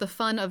earlier, the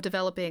fun of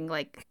developing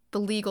like the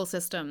legal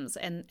systems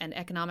and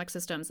economic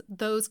systems,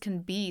 those can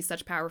be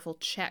such powerful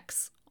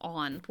checks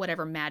on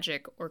whatever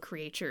magic or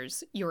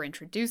creatures you're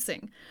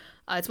introducing.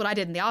 It's what I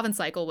did in the Oven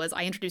cycle was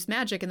I introduced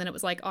magic, and then it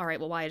was like, all right,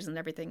 well, why don't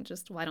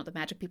the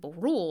magic people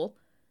rule?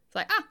 It's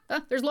like,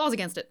 there's laws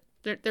against it.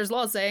 There's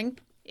laws saying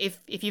if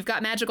you've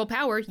got magical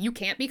power, you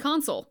can't be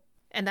consul.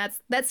 And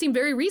that seemed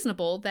very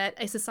reasonable, that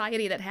a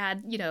society that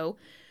had,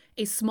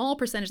 a small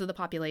percentage of the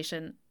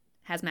population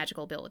has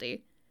magical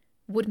ability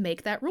would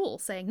make that rule,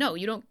 saying, no,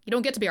 you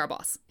don't get to be our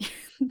boss.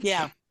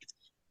 Yeah.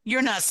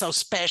 You're not so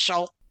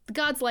special. The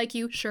gods like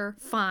you, sure,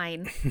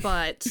 fine,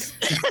 but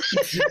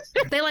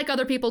they like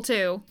other people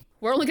too.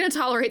 We're only going to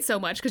tolerate so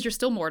much because you're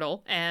still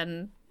mortal.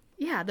 And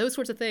yeah, those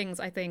sorts of things,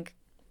 I think,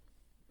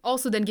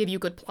 also then give you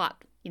good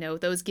plot.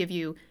 Those give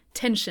you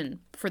tension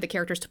for the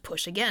characters to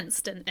push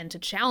against and to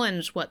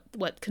challenge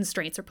what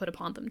constraints are put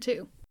upon them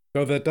too.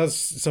 Though that does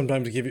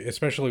sometimes give you,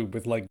 especially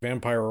with like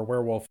vampire or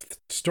werewolf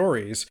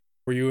stories,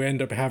 where you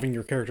end up having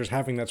your characters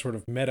having that sort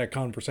of meta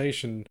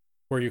conversation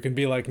where you can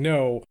be like,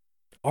 no,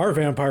 our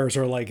vampires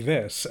are like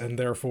this, and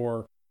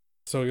therefore,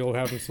 so you'll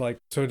have this like,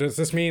 so does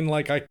this mean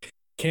like I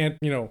can't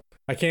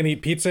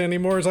eat pizza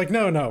anymore? It's like,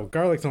 no,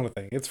 garlic's not a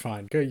thing. It's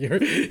fine.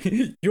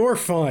 You're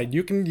fine.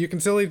 You can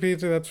still eat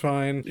pizza. That's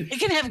fine. You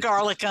can have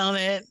garlic on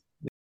it.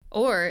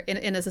 Or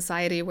in a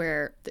society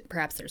where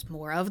perhaps there's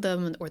more of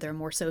them or they're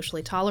more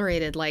socially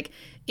tolerated, like,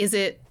 is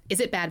it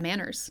bad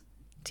manners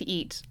to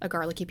eat a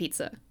garlicky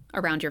pizza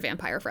around your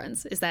vampire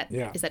friends. Is that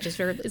Yeah. is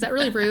that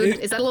really rude?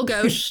 Is that a little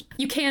gauche?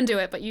 You can do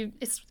it, but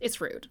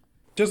it's rude.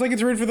 Just like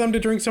it's rude for them to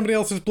drink somebody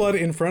else's blood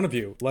in front of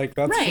you. Like,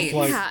 that's Right. just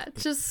like... Yeah,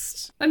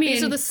 just I mean,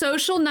 these are the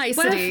social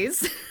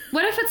niceties.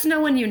 What if it's no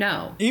one you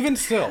know? Even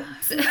still.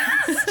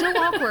 Still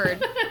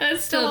awkward.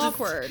 Still just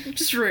awkward.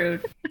 Just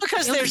rude.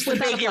 Because there's the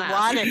Without a big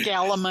laugh. erotic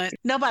element.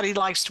 Nobody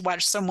likes to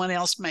watch someone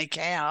else make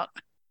out.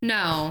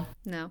 No,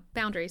 No,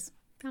 boundaries.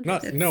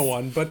 Not no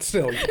one, but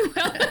still.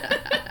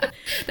 that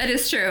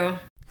is true.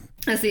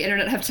 As the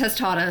internet has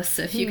taught us,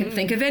 if you can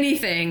think of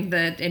anything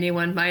that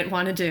anyone might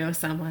want to do,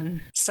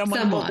 someone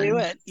Someone will do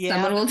it. Yeah.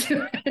 Someone will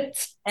do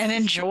it. And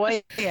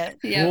enjoy it.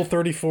 Yeah. Rule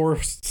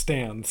 34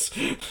 stands.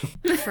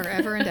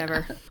 Forever and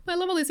ever. I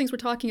love all these things we're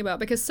talking about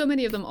because so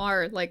many of them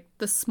are like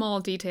the small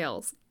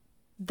details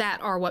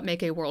that are what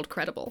make a world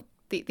credible.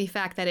 The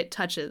fact that it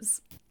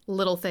touches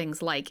little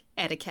things like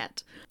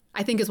etiquette,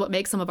 I think, is what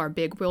makes some of our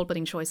big world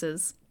building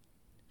choices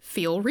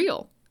feel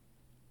real.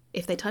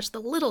 If they touch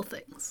the little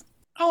things.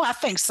 Oh, I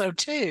think so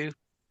too.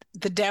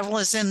 The devil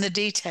is in the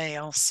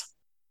details.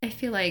 I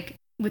feel like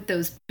with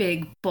those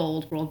big,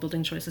 bold world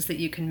building choices that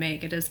you can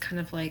make, it is kind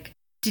of like,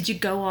 did you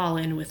go all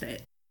in with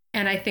it?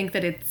 And I think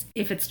that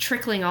if it's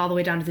trickling all the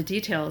way down to the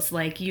details,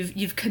 like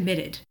you've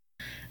committed.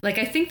 Like,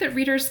 I think that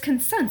readers can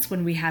sense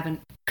when we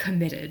haven't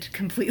committed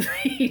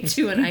completely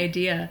to an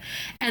idea.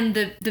 And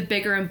the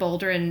bigger and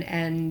bolder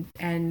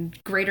and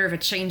greater of a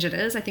change it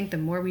is, I think the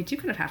more we do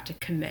kind of have to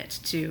commit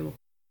to,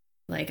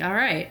 like, all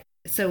right.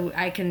 So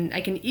I can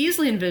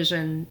easily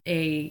envision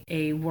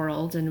a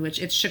world in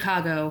which it's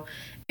Chicago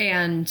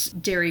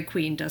and Dairy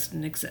Queen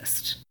doesn't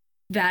exist.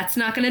 That's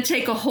not going to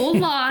take a whole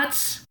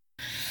lot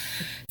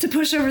to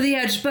push over the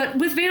edge, but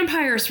with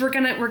vampires, we're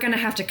gonna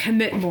have to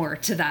commit more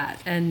to that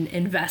and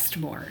invest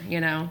more. You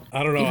know,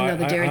 I don't know. Even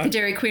though the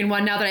Dairy Queen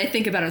one, now that I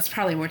think about it, it's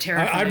probably more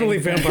terrifying. I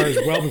believe vampires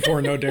well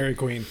before no Dairy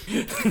Queen.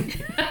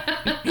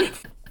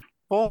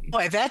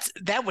 Boy,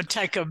 that would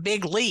take a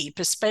big leap,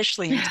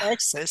 especially in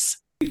Texas.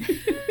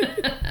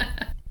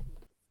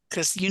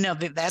 Because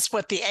that's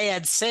what the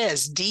ad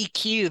says.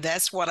 DQ.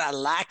 That's what I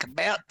like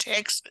about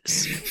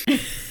Texas.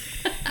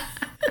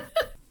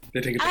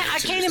 I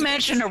can't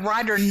imagine a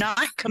writer not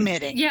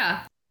committing.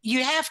 Yeah,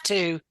 You have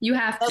to. you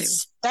have to.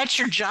 That's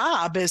your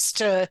job, is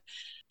to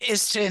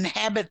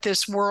inhabit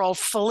this world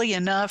fully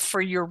enough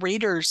for your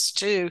readers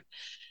to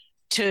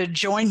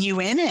join you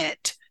in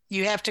it.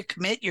 You have to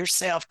commit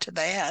yourself to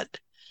that.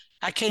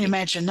 I can't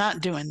imagine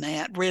not doing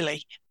that,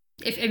 really.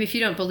 If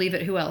you don't believe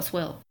it, who else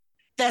will?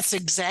 That's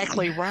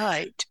exactly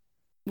right.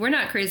 We're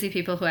not crazy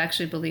people who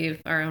actually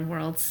believe our own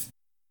worlds.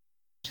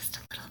 Just a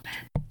little bit.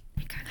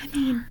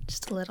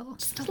 Just a little.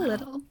 Just a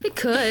little. We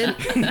could.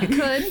 We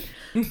could.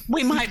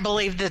 We might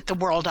believe that the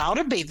world ought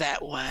to be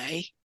that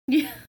way,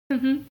 Yeah.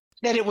 Mm-hmm.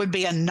 that it would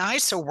be a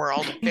nicer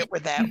world if it were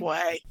that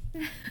way.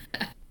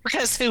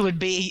 Because who would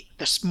be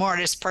the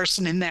smartest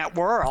person in that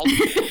world?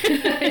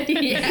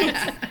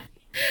 Yeah.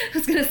 I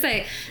was gonna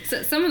say,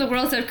 so some of the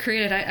worlds I've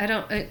created,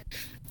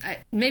 I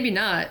maybe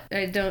not.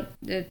 I don't.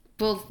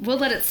 We'll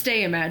let it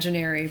stay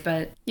imaginary,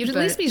 but You'd at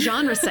least be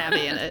genre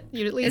savvy in it.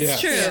 You'd at least. It's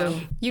true.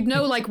 You'd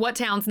know like what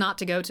towns not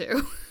to go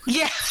to.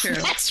 Yeah, True.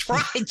 that's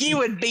right. You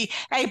would be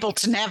able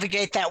to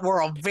navigate that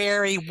world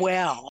very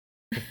well.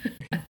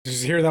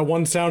 Just hear that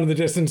one sound in the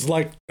distance,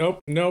 like, oh,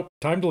 nope,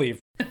 time to leave.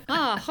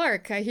 Ah,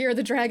 hark! I hear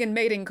the dragon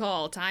mating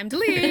call. Time to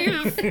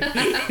leave.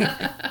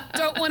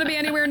 Don't want to be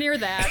anywhere near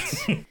that.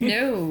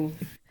 No.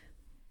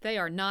 They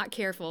are not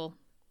careful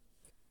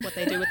what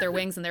they do with their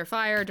wings and their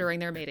fire during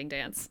their mating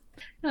dance.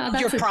 Oh,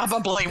 You're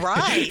probably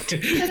right.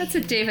 That's a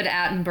David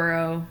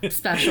Attenborough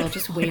special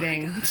just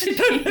waiting to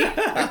be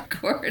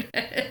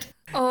recorded.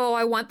 Oh,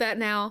 I want that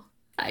now.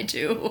 I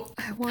do.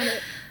 I want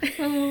it.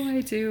 Oh,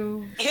 I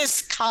do.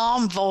 His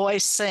calm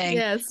voice saying,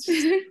 Yes.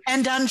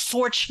 and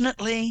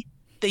unfortunately,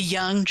 the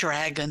young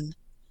dragon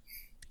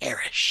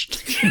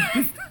perished.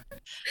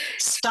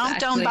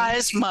 Stomped on Exactly. by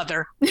his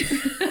mother.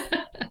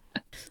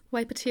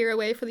 Wipe a tear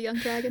away for the young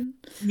dragon.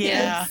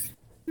 Yeah.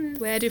 The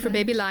way I do for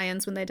baby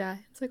lions when they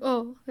die. It's like,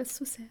 oh, that's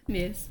so sad.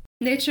 Yes.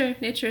 Nature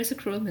is a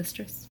cruel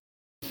mistress.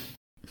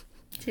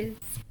 It is.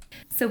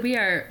 So we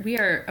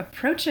are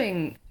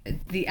approaching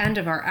the end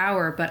of our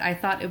hour, but I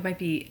thought it might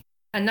be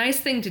a nice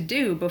thing to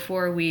do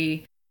before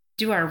we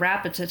do our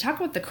wrap up to talk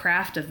about the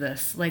craft of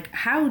this. Like,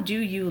 how do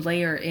you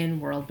layer in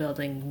world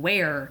building?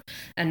 Where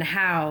and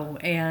how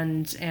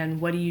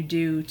and what do you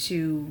do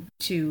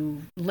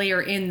to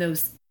layer in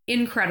those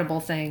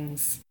incredible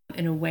things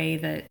in a way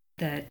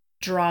that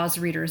draws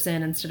readers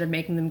in instead of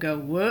making them go,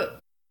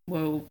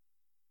 whoa,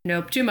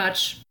 nope, too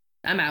much,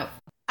 I'm out.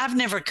 I've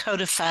never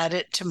codified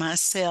it to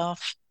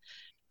myself.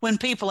 When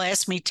people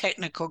ask me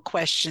technical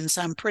questions,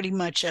 I'm pretty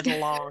much at a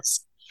loss.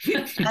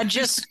 I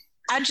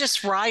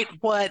just write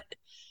what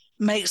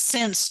makes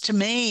sense to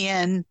me,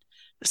 and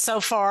so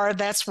far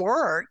that's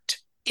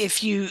worked.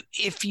 if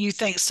you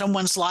think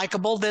someone's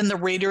likable, then the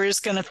reader is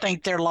going to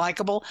think they're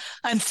likable.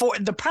 And for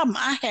the problem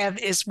I have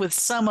is with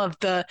some of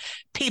the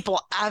people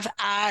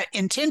I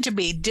intend to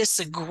be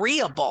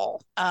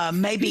disagreeable,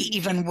 maybe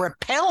even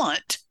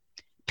repellent.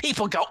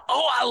 People go,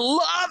 "Oh, I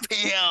love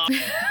him."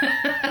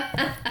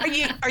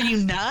 Are you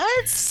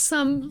nuts?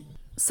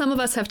 Some of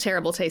us have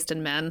terrible taste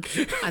in men.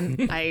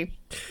 I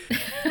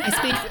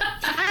speak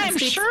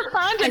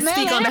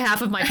on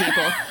behalf of my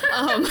people.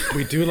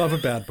 We do love a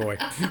bad boy.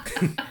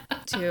 I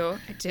do.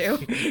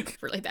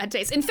 Really bad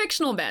taste in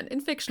fictional men.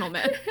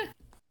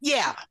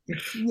 Yeah.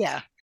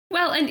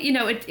 Well, and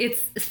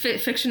it's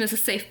fiction is a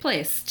safe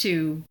place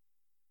to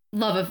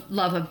love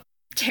a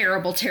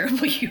terrible,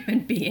 terrible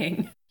human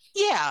being.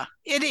 Yeah,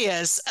 it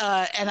is,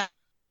 and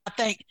I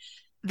think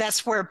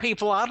that's where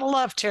people ought to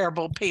love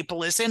terrible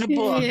people, is in a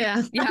book.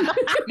 Yeah.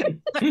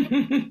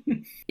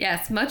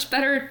 Yes, much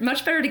better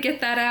to get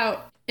that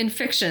out in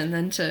fiction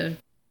than to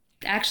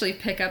actually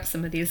pick up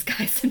some of these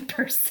guys in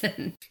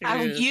person.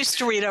 I used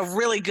to read a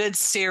really good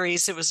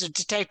series. It was a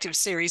detective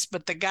series,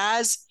 but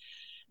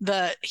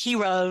the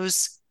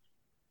hero's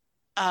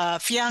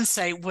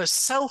fiance was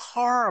so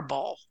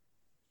horrible.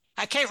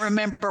 I can't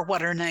remember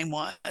what her name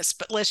was,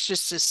 but let's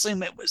just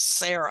assume it was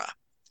Sarah.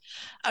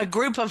 A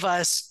group of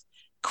us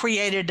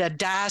created a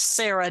Die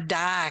Sarah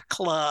Die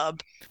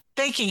club,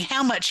 thinking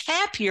how much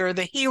happier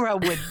the hero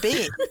would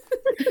be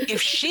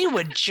if she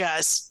would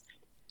just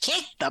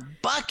kick the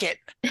bucket.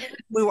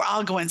 We were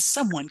all going,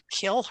 "Someone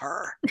kill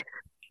her.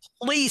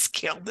 Please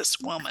kill this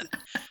woman.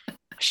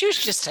 She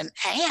was just an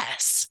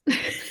ass."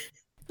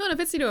 Well, if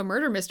it's a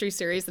murder mystery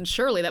series, then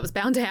surely that was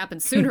bound to happen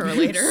sooner or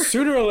later.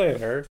 Sooner or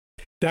later,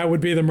 that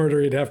would be the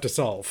murder he'd have to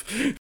solve.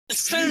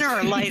 Sooner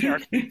or later.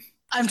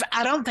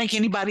 I don't think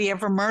anybody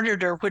ever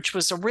murdered her, which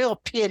was a real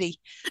pity.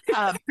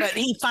 But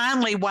he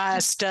finally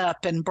wised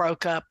up and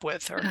broke up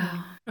with her.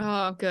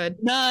 Oh, good.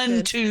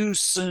 None too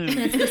soon.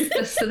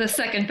 It's the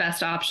second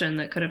best option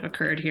that could have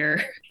occurred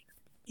here.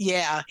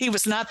 Yeah, he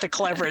was not the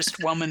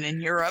cleverest woman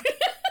in Europe.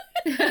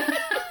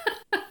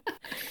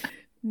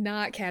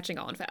 Not catching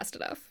on fast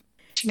enough.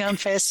 On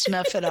fast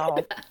enough at all.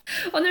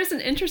 Well, there's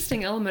an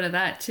interesting element of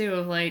that too,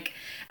 of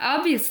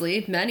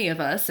obviously many of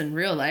us in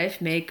real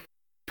life make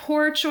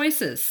poor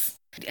choices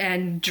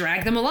and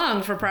drag them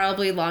along for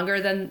probably longer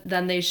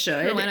than they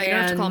should. Joanna, you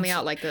don't have to call me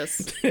out like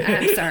this.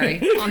 I'm sorry.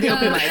 On the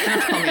open mic, you don't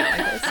have to call me out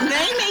like this.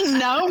 Naming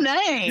no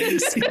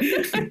names.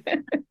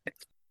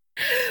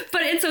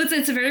 But so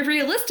it's a very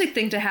realistic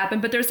thing to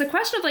happen, but there's a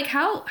question of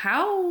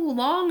how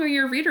long are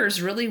your readers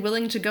really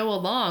willing to go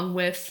along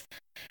with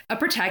a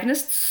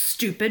protagonist's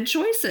stupid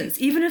choices,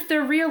 even if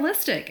they're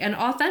realistic and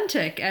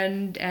authentic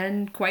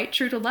and quite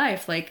true to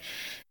life.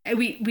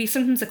 We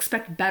sometimes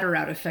expect better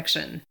out of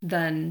fiction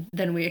than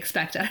we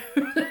expect out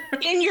of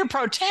In your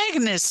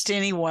protagonist,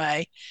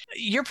 anyway.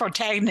 Your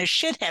protagonist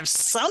should have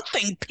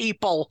something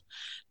people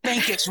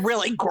think is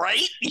really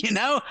great,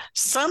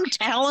 some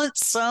talent,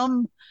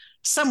 some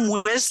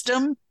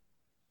wisdom,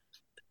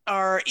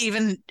 or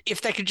even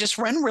if they could just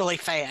run really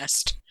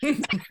fast.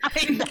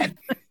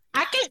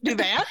 I can't do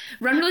that.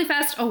 Run really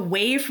fast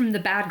away from the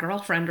bad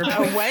girlfriend.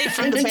 Away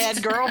from the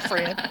bad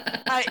girlfriend.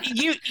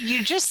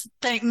 You just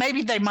think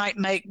maybe they might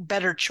make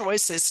better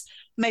choices,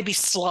 maybe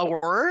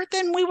slower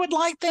than we would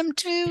like them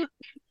to,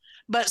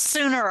 but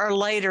sooner or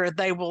later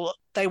they will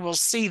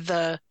see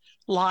the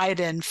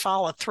light and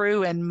follow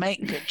through and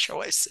make good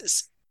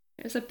choices.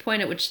 There's a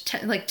point at which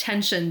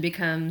tension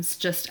becomes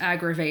just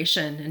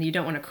aggravation, and you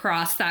don't want to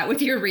cross that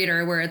with your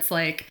reader, where it's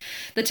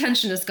the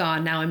tension is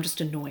gone. Now I'm just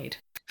annoyed.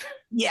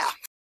 Yeah.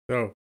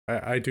 So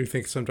I do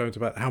think sometimes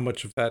about how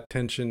much of that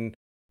tension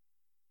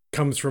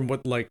comes from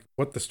what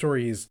the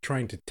story is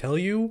trying to tell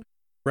you,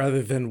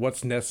 rather than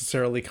what's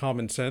necessarily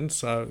common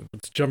sense.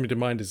 What's jumping to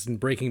mind is in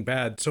Breaking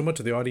Bad, so much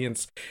of the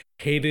audience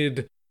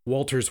hated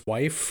Walter's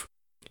wife,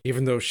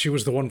 even though she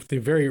was the one with the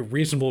very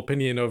reasonable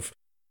opinion of,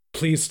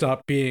 please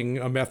stop being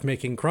a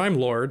meth-making crime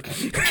lord.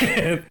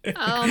 Fair.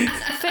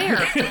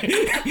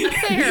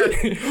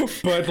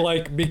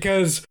 But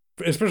because,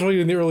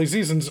 especially in the early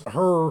seasons,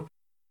 her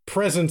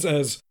presence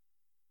as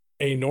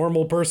a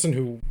normal person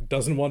who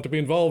doesn't want to be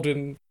involved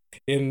in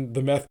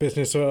the meth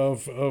business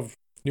of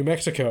New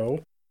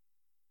Mexico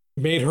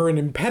made her an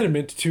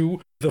impediment to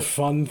the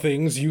fun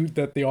things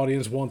that the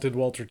audience wanted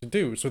Walter to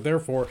do. So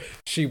therefore,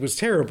 she was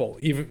terrible,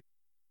 even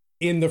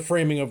in the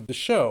framing of the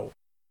show,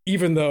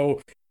 even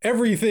though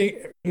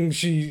everything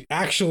she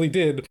actually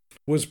did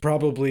was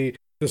probably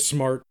the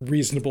smart,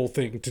 reasonable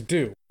thing to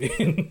do.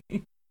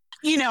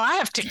 I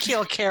have to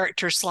kill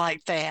characters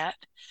like that.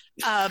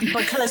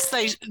 Because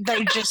they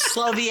just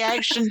slow the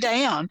action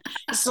down.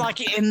 It's like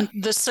in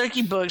the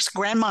Sookie books,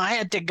 Grandma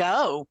had to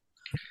go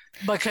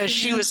because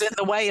she was in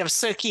the way of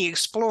Sookie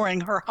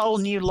exploring her whole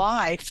new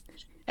life.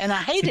 And I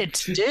hated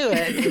to do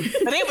it,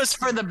 but it was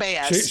for the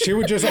best. She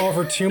would just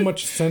offer too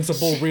much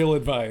sensible, real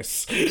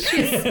advice.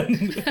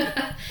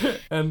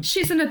 and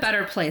she's in a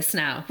better place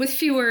now with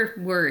fewer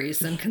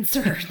worries and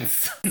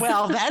concerns.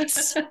 Well,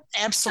 that's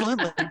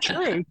absolutely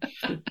true.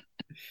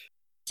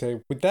 Say,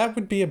 that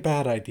would be a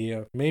bad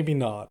idea. Maybe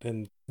not.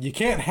 And you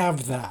can't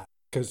have that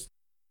because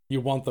you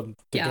want them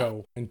to Yeah.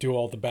 go and do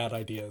all the bad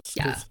ideas.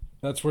 Yeah.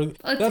 That's where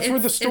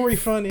the story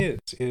fun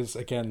is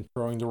again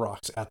throwing the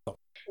rocks at them.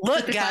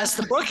 Look, guys,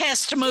 the book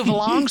has to move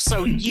along,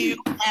 so you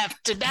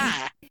have to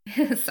die.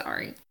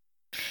 Sorry.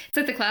 It's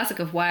like the classic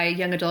of why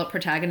young adult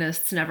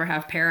protagonists never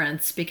have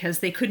parents, because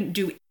they couldn't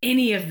do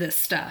any of this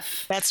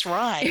stuff. That's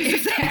right.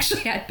 If they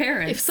actually had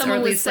parents. If someone or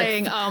at was least,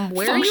 saying, like,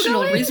 where are you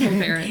functional, going? reasonable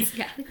parents.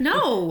 Yeah.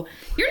 No,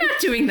 you're not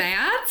doing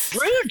that.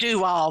 Drew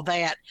do all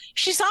that.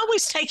 She's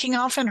always taking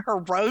off in her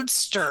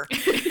roadster,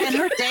 and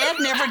her dad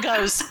never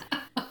goes,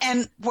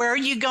 and where are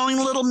you going,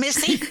 little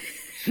missy?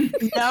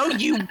 No,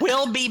 you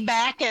will be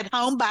back at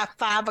home by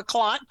 5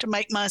 o'clock to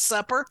make my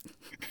supper.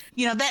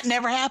 You know, that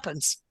never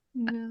happens.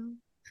 No.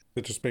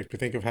 It just makes me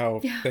think of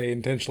how they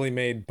intentionally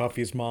made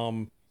Buffy's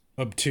mom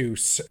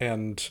obtuse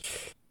and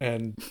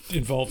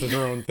involved in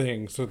her own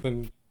thing. So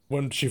then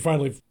when she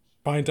finally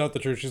finds out the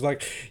truth, she's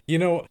like, you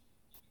know,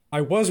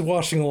 I was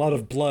washing a lot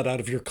of blood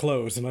out of your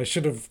clothes and I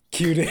should have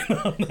cued in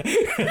on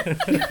that.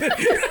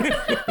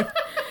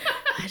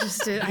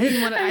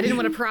 I didn't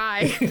want to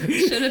pry.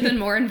 Should have been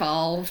more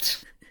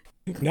involved.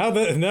 Now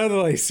that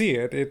I see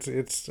it,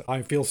 it's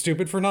I feel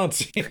stupid for not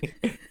seeing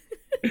it.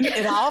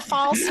 It all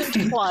falls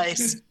into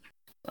place.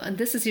 And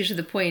this is usually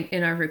the point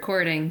in our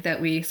recording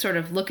that we sort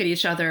of look at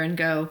each other and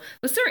go,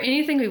 was there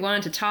anything we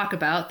wanted to talk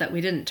about that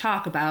we didn't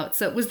talk about?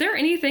 So was there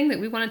anything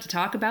that we wanted to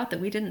talk about that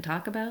we didn't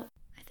talk about?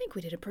 I think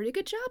we did a pretty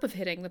good job of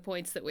hitting the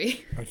points that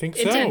we I think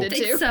so. intended I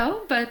think to.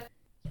 so, but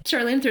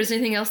Charlene, if there's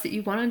anything else that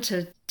you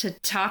wanted to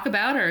talk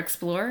about or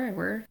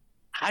explore,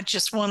 I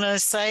just want to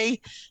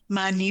say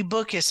my new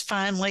book is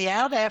finally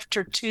out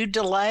after 2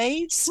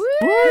 delays.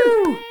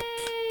 Woo!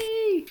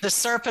 The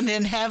Serpent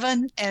in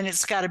Heaven, and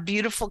it's got a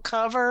beautiful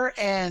cover,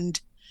 and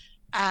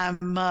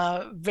I'm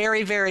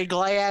very, very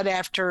glad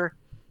after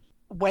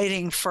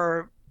waiting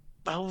for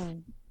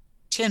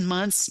 10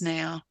 months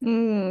now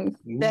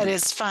that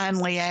it's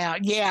finally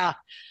out. Yeah,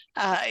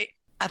 I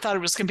thought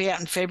it was going to be out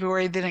in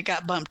February, then it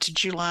got bumped to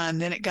July, and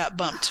then it got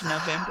bumped to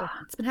November.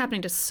 It's been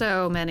happening to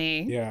so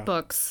many Yeah.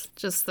 books.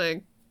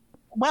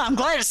 Well, I'm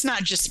glad it's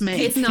not just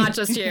me. It's not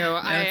just you.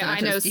 it's not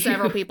I know just you.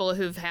 several people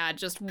who've had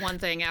just one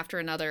thing after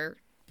another,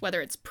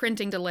 whether it's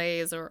printing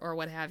delays or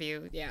what have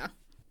you. Yeah.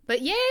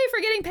 But yay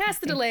for getting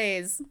past the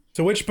delays.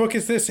 So which book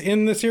is this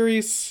in the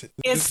series?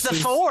 It's the This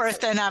is-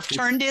 4th, and I've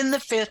turned in the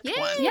 5th Yay!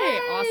 one. Yay!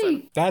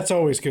 Awesome. That's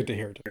always good to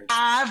hear.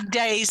 5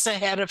 days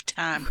ahead of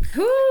time.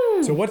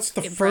 Woo! So what's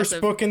the first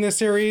Impressive. book in this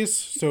series?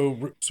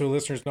 So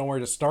listeners know where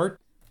to start.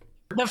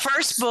 The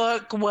first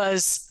book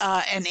was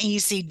An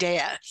Easy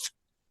Death.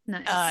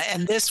 Nice.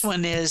 And this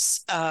one is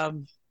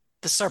The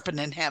Serpent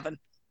in Heaven.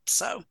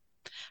 So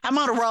I'm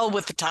on a roll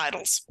with the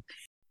titles.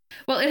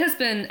 Well, it has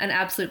been an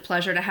absolute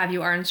pleasure to have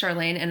you on,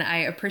 Charlene, and I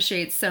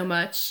appreciate so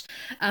much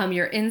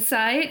your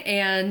insight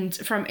and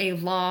from a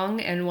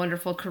long and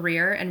wonderful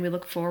career, and we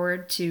look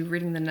forward to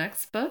reading the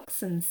next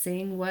books and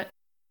seeing what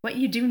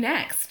you do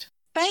next.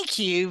 Thank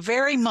you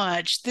very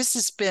much. This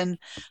has been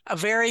a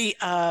very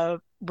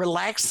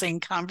relaxing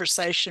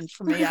conversation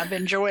for me. I've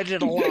enjoyed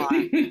it a lot.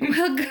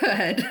 Well,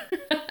 good.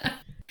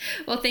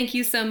 Well, thank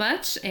you so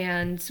much,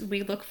 and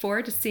we look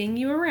forward to seeing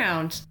you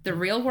around the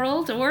real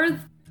world or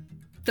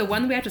the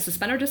one we have to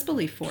suspend our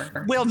disbelief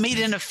for. We'll meet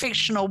in a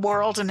fictional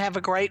world and have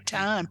a great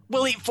time.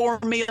 We'll eat 4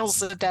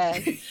 meals a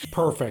day.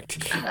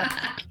 Perfect.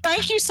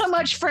 Thank you so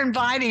much for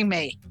inviting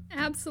me.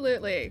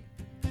 Absolutely.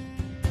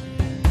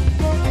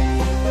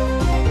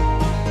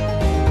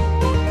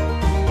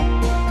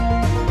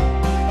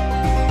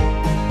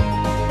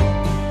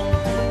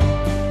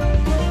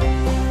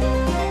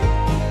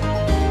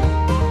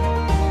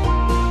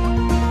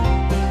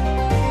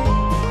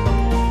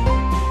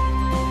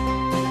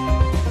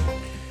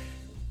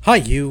 Hi,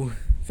 you.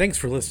 Thanks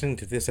for listening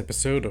to this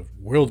episode of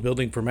World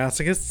Building for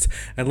Masochists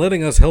and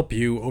letting us help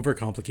you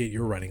overcomplicate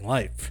your writing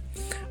life.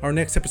 Our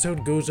next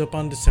episode goes up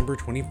on December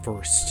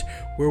 21st,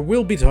 where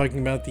we'll be talking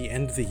about the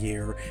end of the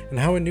year and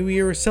how a new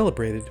year is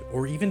celebrated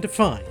or even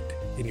defined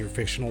in your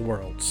fictional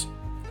worlds.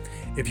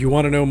 If you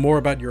want to know more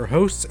about your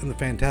hosts and the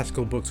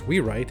fantastical books we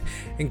write,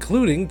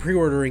 including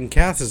pre-ordering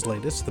Cass's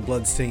latest, The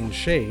Bloodstained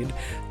Shade,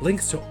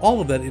 links to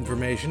all of that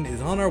information is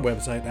on our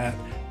website at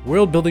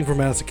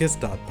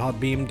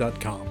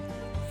worldbuildingformasochists.podbeam.com.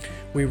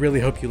 We really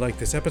hope you liked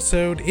this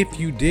episode. If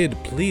you did,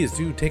 please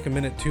do take a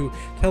minute to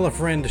tell a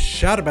friend,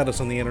 shout about us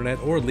on the internet,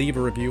 or leave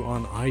a review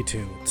on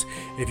iTunes.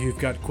 If you've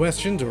got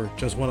questions or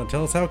just want to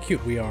tell us how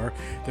cute we are,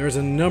 there's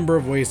a number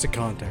of ways to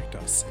contact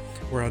us.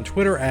 We're on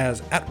Twitter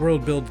as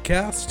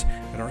 @WorldBuildCast,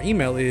 and our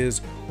email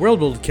is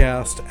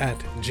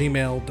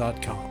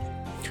worldbuildcast@gmail.com.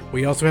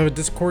 We also have a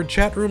Discord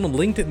chat room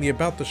linked in the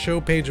About the Show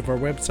page of our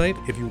website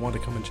if you want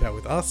to come and chat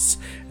with us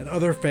and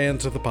other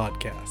fans of the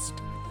podcast.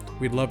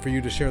 We'd love for you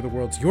to share the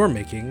worlds you're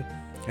making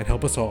and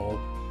help us all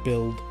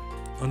build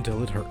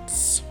until it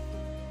hurts.